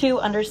created. Number 2,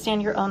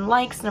 understand your own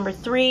likes. Number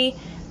 3,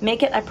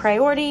 make it a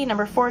priority.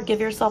 Number 4, give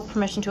yourself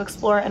permission to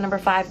explore. And number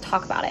 5,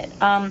 talk about it.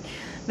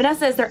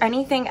 Vanessa, is there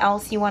anything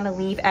else you want to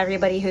leave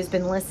everybody who's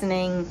been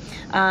listening?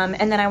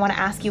 And then I want to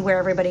ask you where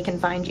everybody can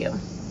find you.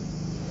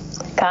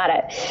 Got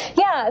it.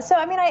 Yeah. So,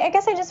 I mean, I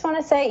guess I just want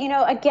to say, you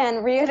know,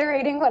 again,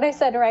 reiterating what I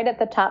said right at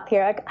the top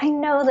here, like, I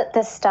know that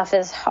this stuff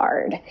is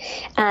hard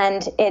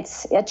and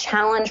it's a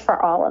challenge for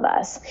all of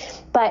us.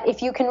 But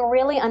if you can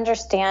really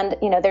understand,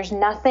 you know, there's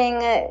nothing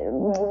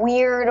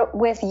weird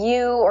with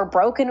you or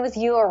broken with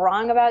you or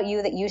wrong about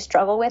you that you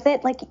struggle with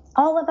it, like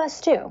all of us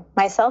do,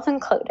 myself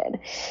included.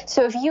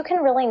 So if you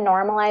can really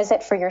normalize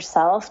it for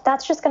yourself,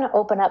 that's just going to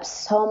open up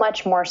so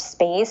much more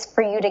space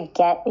for you to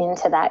get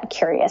into that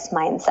curious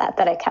mindset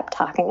that I kept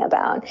talking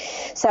about.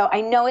 So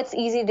I know it's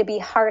easy to be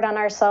hard on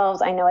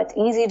ourselves. I know it's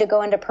easy to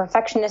go into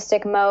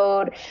perfectionistic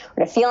mode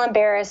or to feel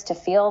embarrassed, to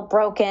feel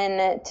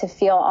broken, to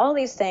feel all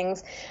these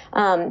things.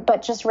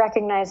 But just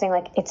recognizing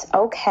like it's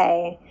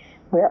okay.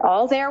 We're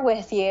all there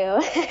with you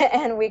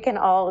and we can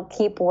all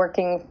keep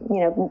working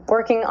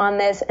on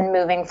this and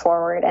moving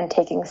forward and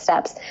taking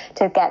steps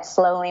to get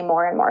slowly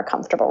more and more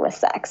comfortable with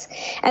sex.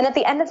 And at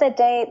the end of the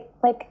day,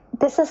 like,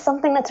 this is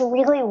something that's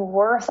really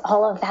worth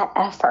all of that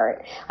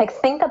effort. Like,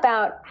 think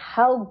about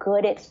how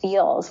good it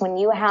feels when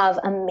you have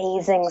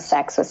amazing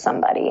sex with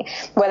somebody,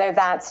 whether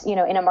that's, you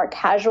know, in a more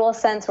casual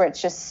sense where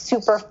it's just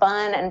super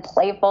fun and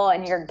playful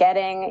and you're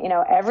getting, you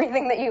know,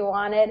 everything that you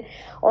wanted,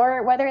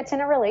 or whether it's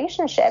in a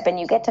relationship and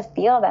you get to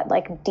feel that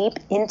like deep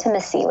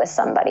intimacy with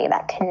somebody,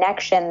 that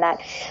connection,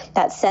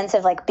 that sense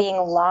of like being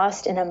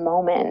lost in a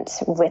moment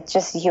with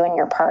just you and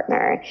your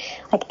partner.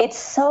 Like, it's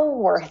so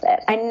worth it.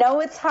 I know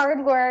it's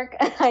hard work.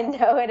 I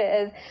know it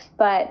is.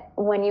 But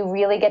when you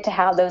really get to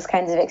have those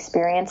kinds of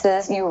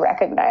experiences, you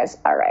recognize,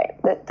 all right,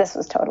 this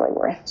was totally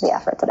worth the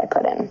effort that I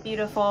put in.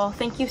 Beautiful.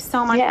 Thank you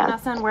so much,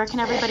 Vanessa. And where can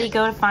everybody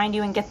go to find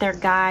you and get their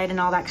guide and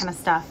all that kind of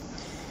stuff?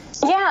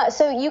 Yeah,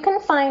 so you can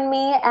find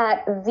me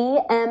at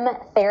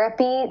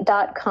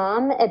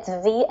vmtherapy.com. It's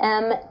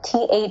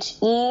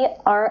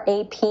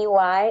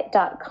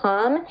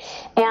vmtherapy.com.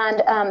 And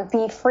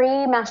the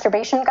free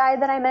masturbation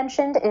guide that I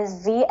mentioned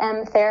is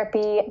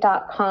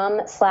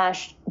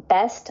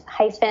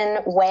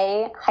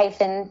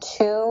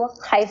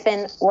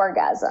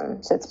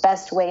vmtherapy.com/best-way-to-orgasm. So it's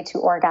best way to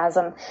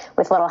orgasm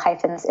with little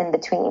hyphens in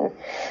between.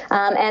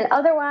 And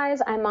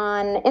otherwise, I'm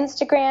on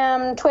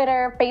Instagram,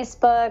 Twitter,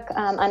 Facebook,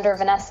 under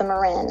Vanessa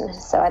Marin.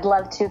 So I'd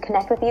love to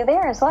connect with you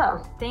there as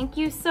well. Thank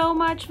you so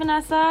much,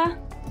 Vanessa.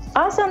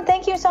 Awesome.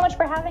 Thank you so much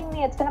for having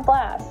me. It's been a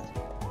blast.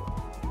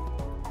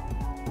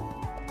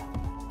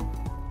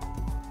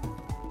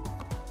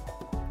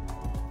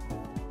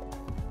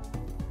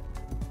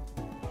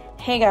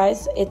 Hey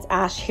guys, it's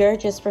Ash here,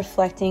 just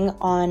reflecting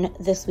on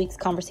this week's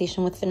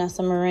conversation with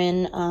Vanessa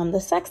Marin,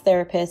 the sex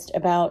therapist,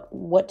 about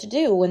what to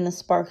do when the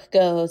spark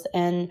goes.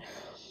 And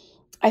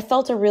I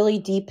felt a really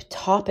deep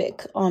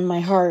topic on my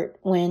heart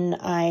when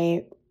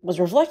I was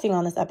reflecting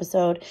on this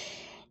episode,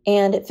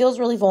 and it feels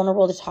really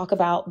vulnerable to talk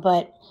about.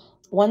 But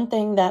one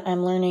thing that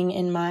I'm learning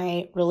in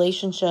my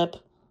relationship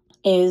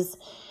is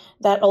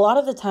that a lot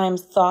of the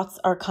times thoughts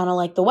are kind of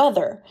like the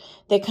weather.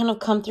 They kind of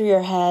come through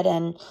your head,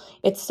 and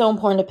it's so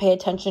important to pay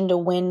attention to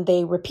when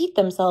they repeat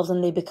themselves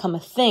and they become a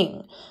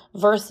thing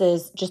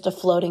versus just a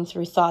floating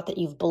through thought that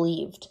you've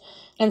believed.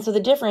 And so the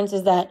difference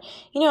is that,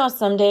 you know how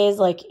some days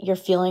like you're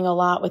feeling a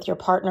lot with your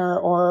partner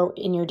or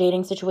in your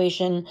dating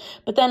situation,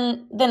 but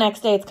then the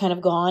next day it's kind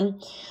of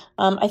gone.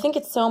 I think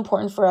it's so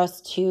important for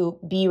us to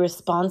be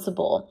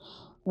responsible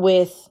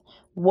with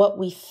what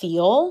we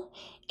feel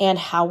and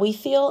how we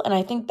feel. And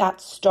I think that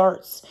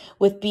starts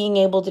with being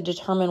able to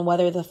determine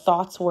whether the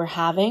thoughts we're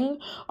having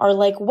are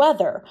like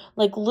weather,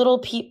 like little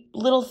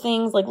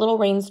things, like little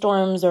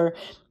rainstorms or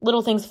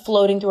little things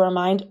floating through our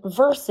mind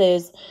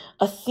versus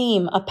a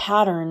theme, a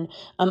pattern,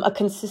 a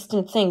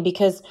consistent thing.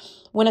 Because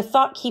when a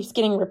thought keeps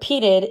getting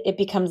repeated, it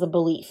becomes a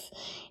belief.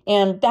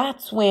 And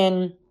that's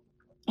when,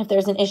 if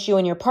there's an issue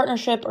in your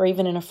partnership or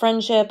even in a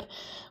friendship,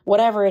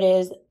 whatever it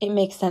is, it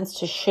makes sense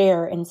to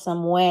share in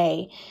some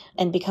way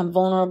and become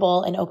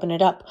vulnerable and open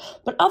it up.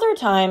 But other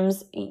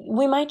times,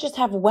 we might just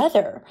have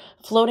weather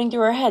floating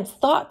through our heads,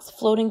 thoughts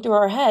floating through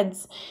our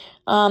heads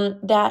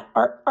that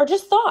are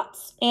just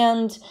thoughts.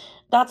 And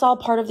that's all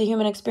part of the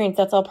human experience.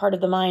 That's all part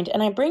of the mind.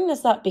 And I bring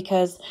this up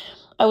because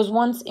I was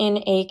once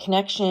in a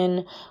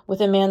connection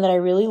with a man that I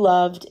really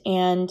loved,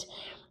 and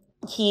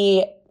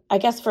he, I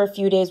guess for a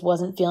few days,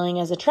 wasn't feeling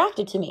as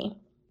attracted to me.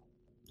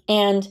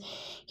 And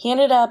he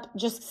ended up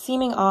just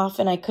seeming off,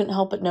 and I couldn't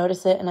help but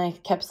notice it. And I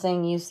kept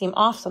saying, "You seem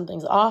off,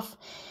 something's off."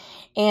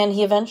 And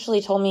he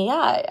eventually told me,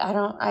 "Yeah,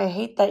 I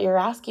hate that you're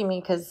asking me,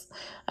 because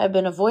I've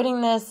been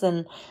avoiding this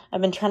and I've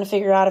been trying to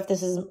figure out if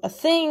this is a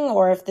thing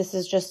or if this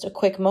is just a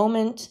quick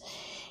moment."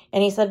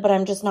 And he said, "But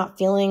I'm just not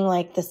feeling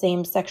like the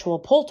same sexual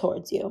pull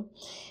towards you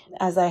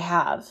as I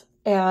have."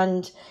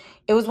 And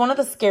it was one of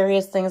the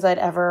scariest things I'd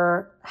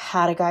ever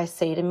had a guy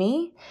say to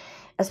me,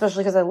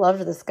 especially because I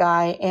loved this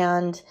guy.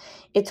 And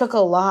it took a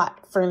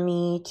lot for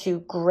me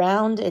to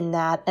ground in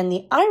that. And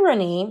the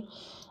irony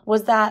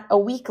was that a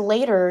week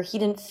later, he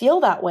didn't feel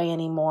that way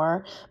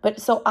anymore.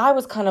 But so I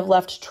was kind of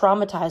left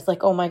traumatized,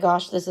 like, oh my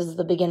gosh, this is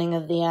the beginning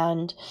of the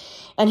end.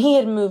 And he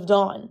had moved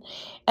on.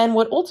 And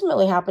what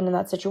ultimately happened in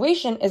that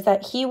situation is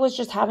that he was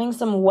just having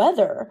some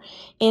weather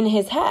in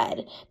his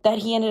head that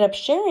he ended up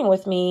sharing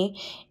with me.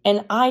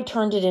 And I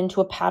turned it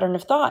into a pattern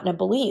of thought and a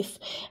belief.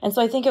 And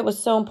so I think it was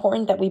so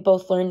important that we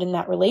both learned in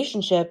that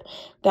relationship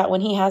that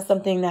when he has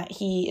something that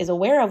he is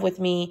aware of with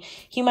me,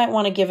 he might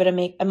want to give it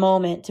a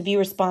moment to be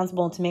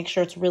responsible and to make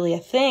sure it's really a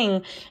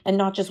thing and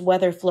not just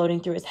weather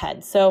floating through his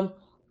head. So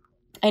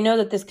I know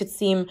that this could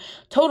seem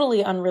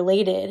totally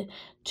unrelated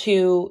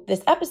to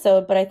this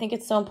episode, but I think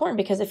it's so important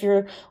because if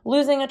you're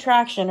losing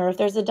attraction, or if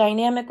there's a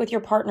dynamic with your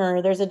partner,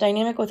 or there's a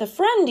dynamic with a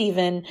friend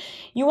even,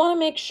 you want to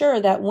make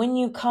sure that when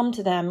you come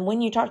to them,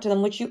 when you talk to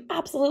them, which you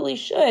absolutely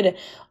should,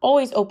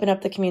 always open up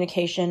the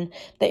communication,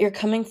 that you're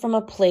coming from a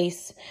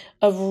place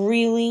of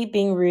really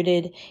being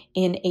rooted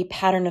in a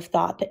pattern of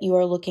thought that you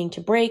are looking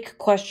to break,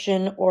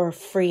 question, or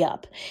free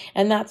up.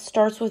 And that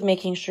starts with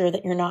making sure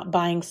that you're not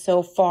buying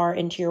so far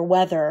into your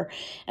weather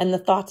and the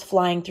thoughts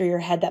flying through your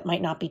head that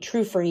might not be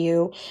true for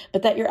you,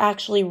 but that you're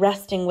actually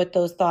resting with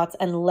those thoughts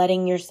and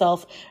letting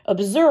yourself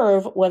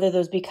observe whether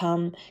those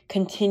become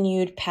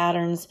continued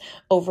patterns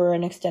over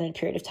an extended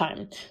period of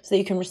time, so that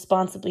you can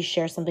responsibly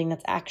share something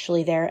that's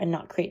actually there and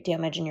not create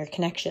damage in your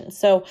connection.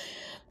 So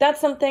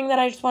that's something that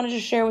I just wanted to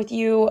share with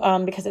you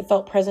because it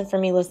felt present for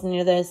me listening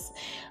to this.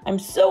 I'm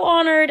so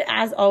honored,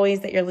 as always,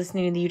 that you're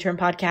listening to the U-Turn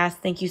podcast.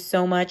 Thank you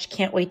so much.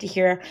 Can't wait to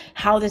hear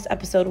how this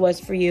episode was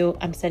for you.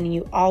 I'm sending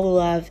you all the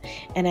love,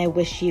 and I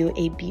wish you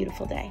a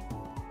beautiful day.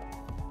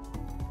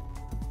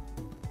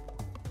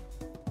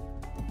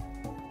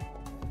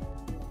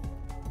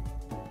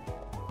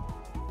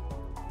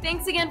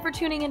 Thanks again for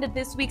tuning into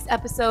this week's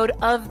episode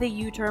of the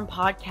U-Turn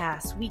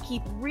Podcast. We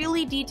keep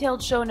really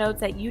detailed show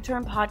notes at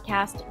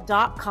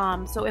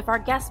uturnpodcast.com. So if our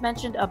guest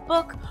mentioned a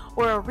book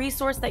or a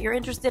resource that you're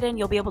interested in,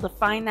 you'll be able to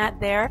find that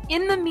there.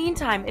 In the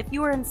meantime, if you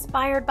were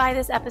inspired by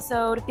this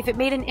episode, if it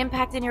made an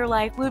impact in your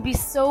life, we would be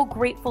so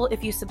grateful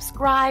if you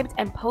subscribed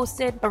and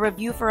posted a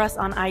review for us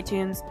on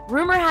iTunes.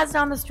 Rumor has it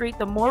on the street,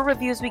 the more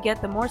reviews we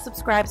get, the more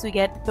subscribes we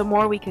get, the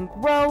more we can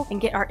grow and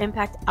get our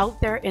impact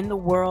out there in the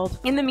world.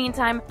 In the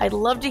meantime, I'd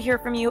love to hear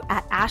from you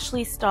at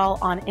Ashley Stahl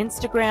on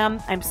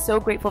Instagram. I'm so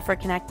grateful for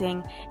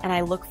connecting, and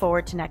I look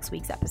forward to next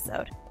week's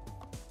episode.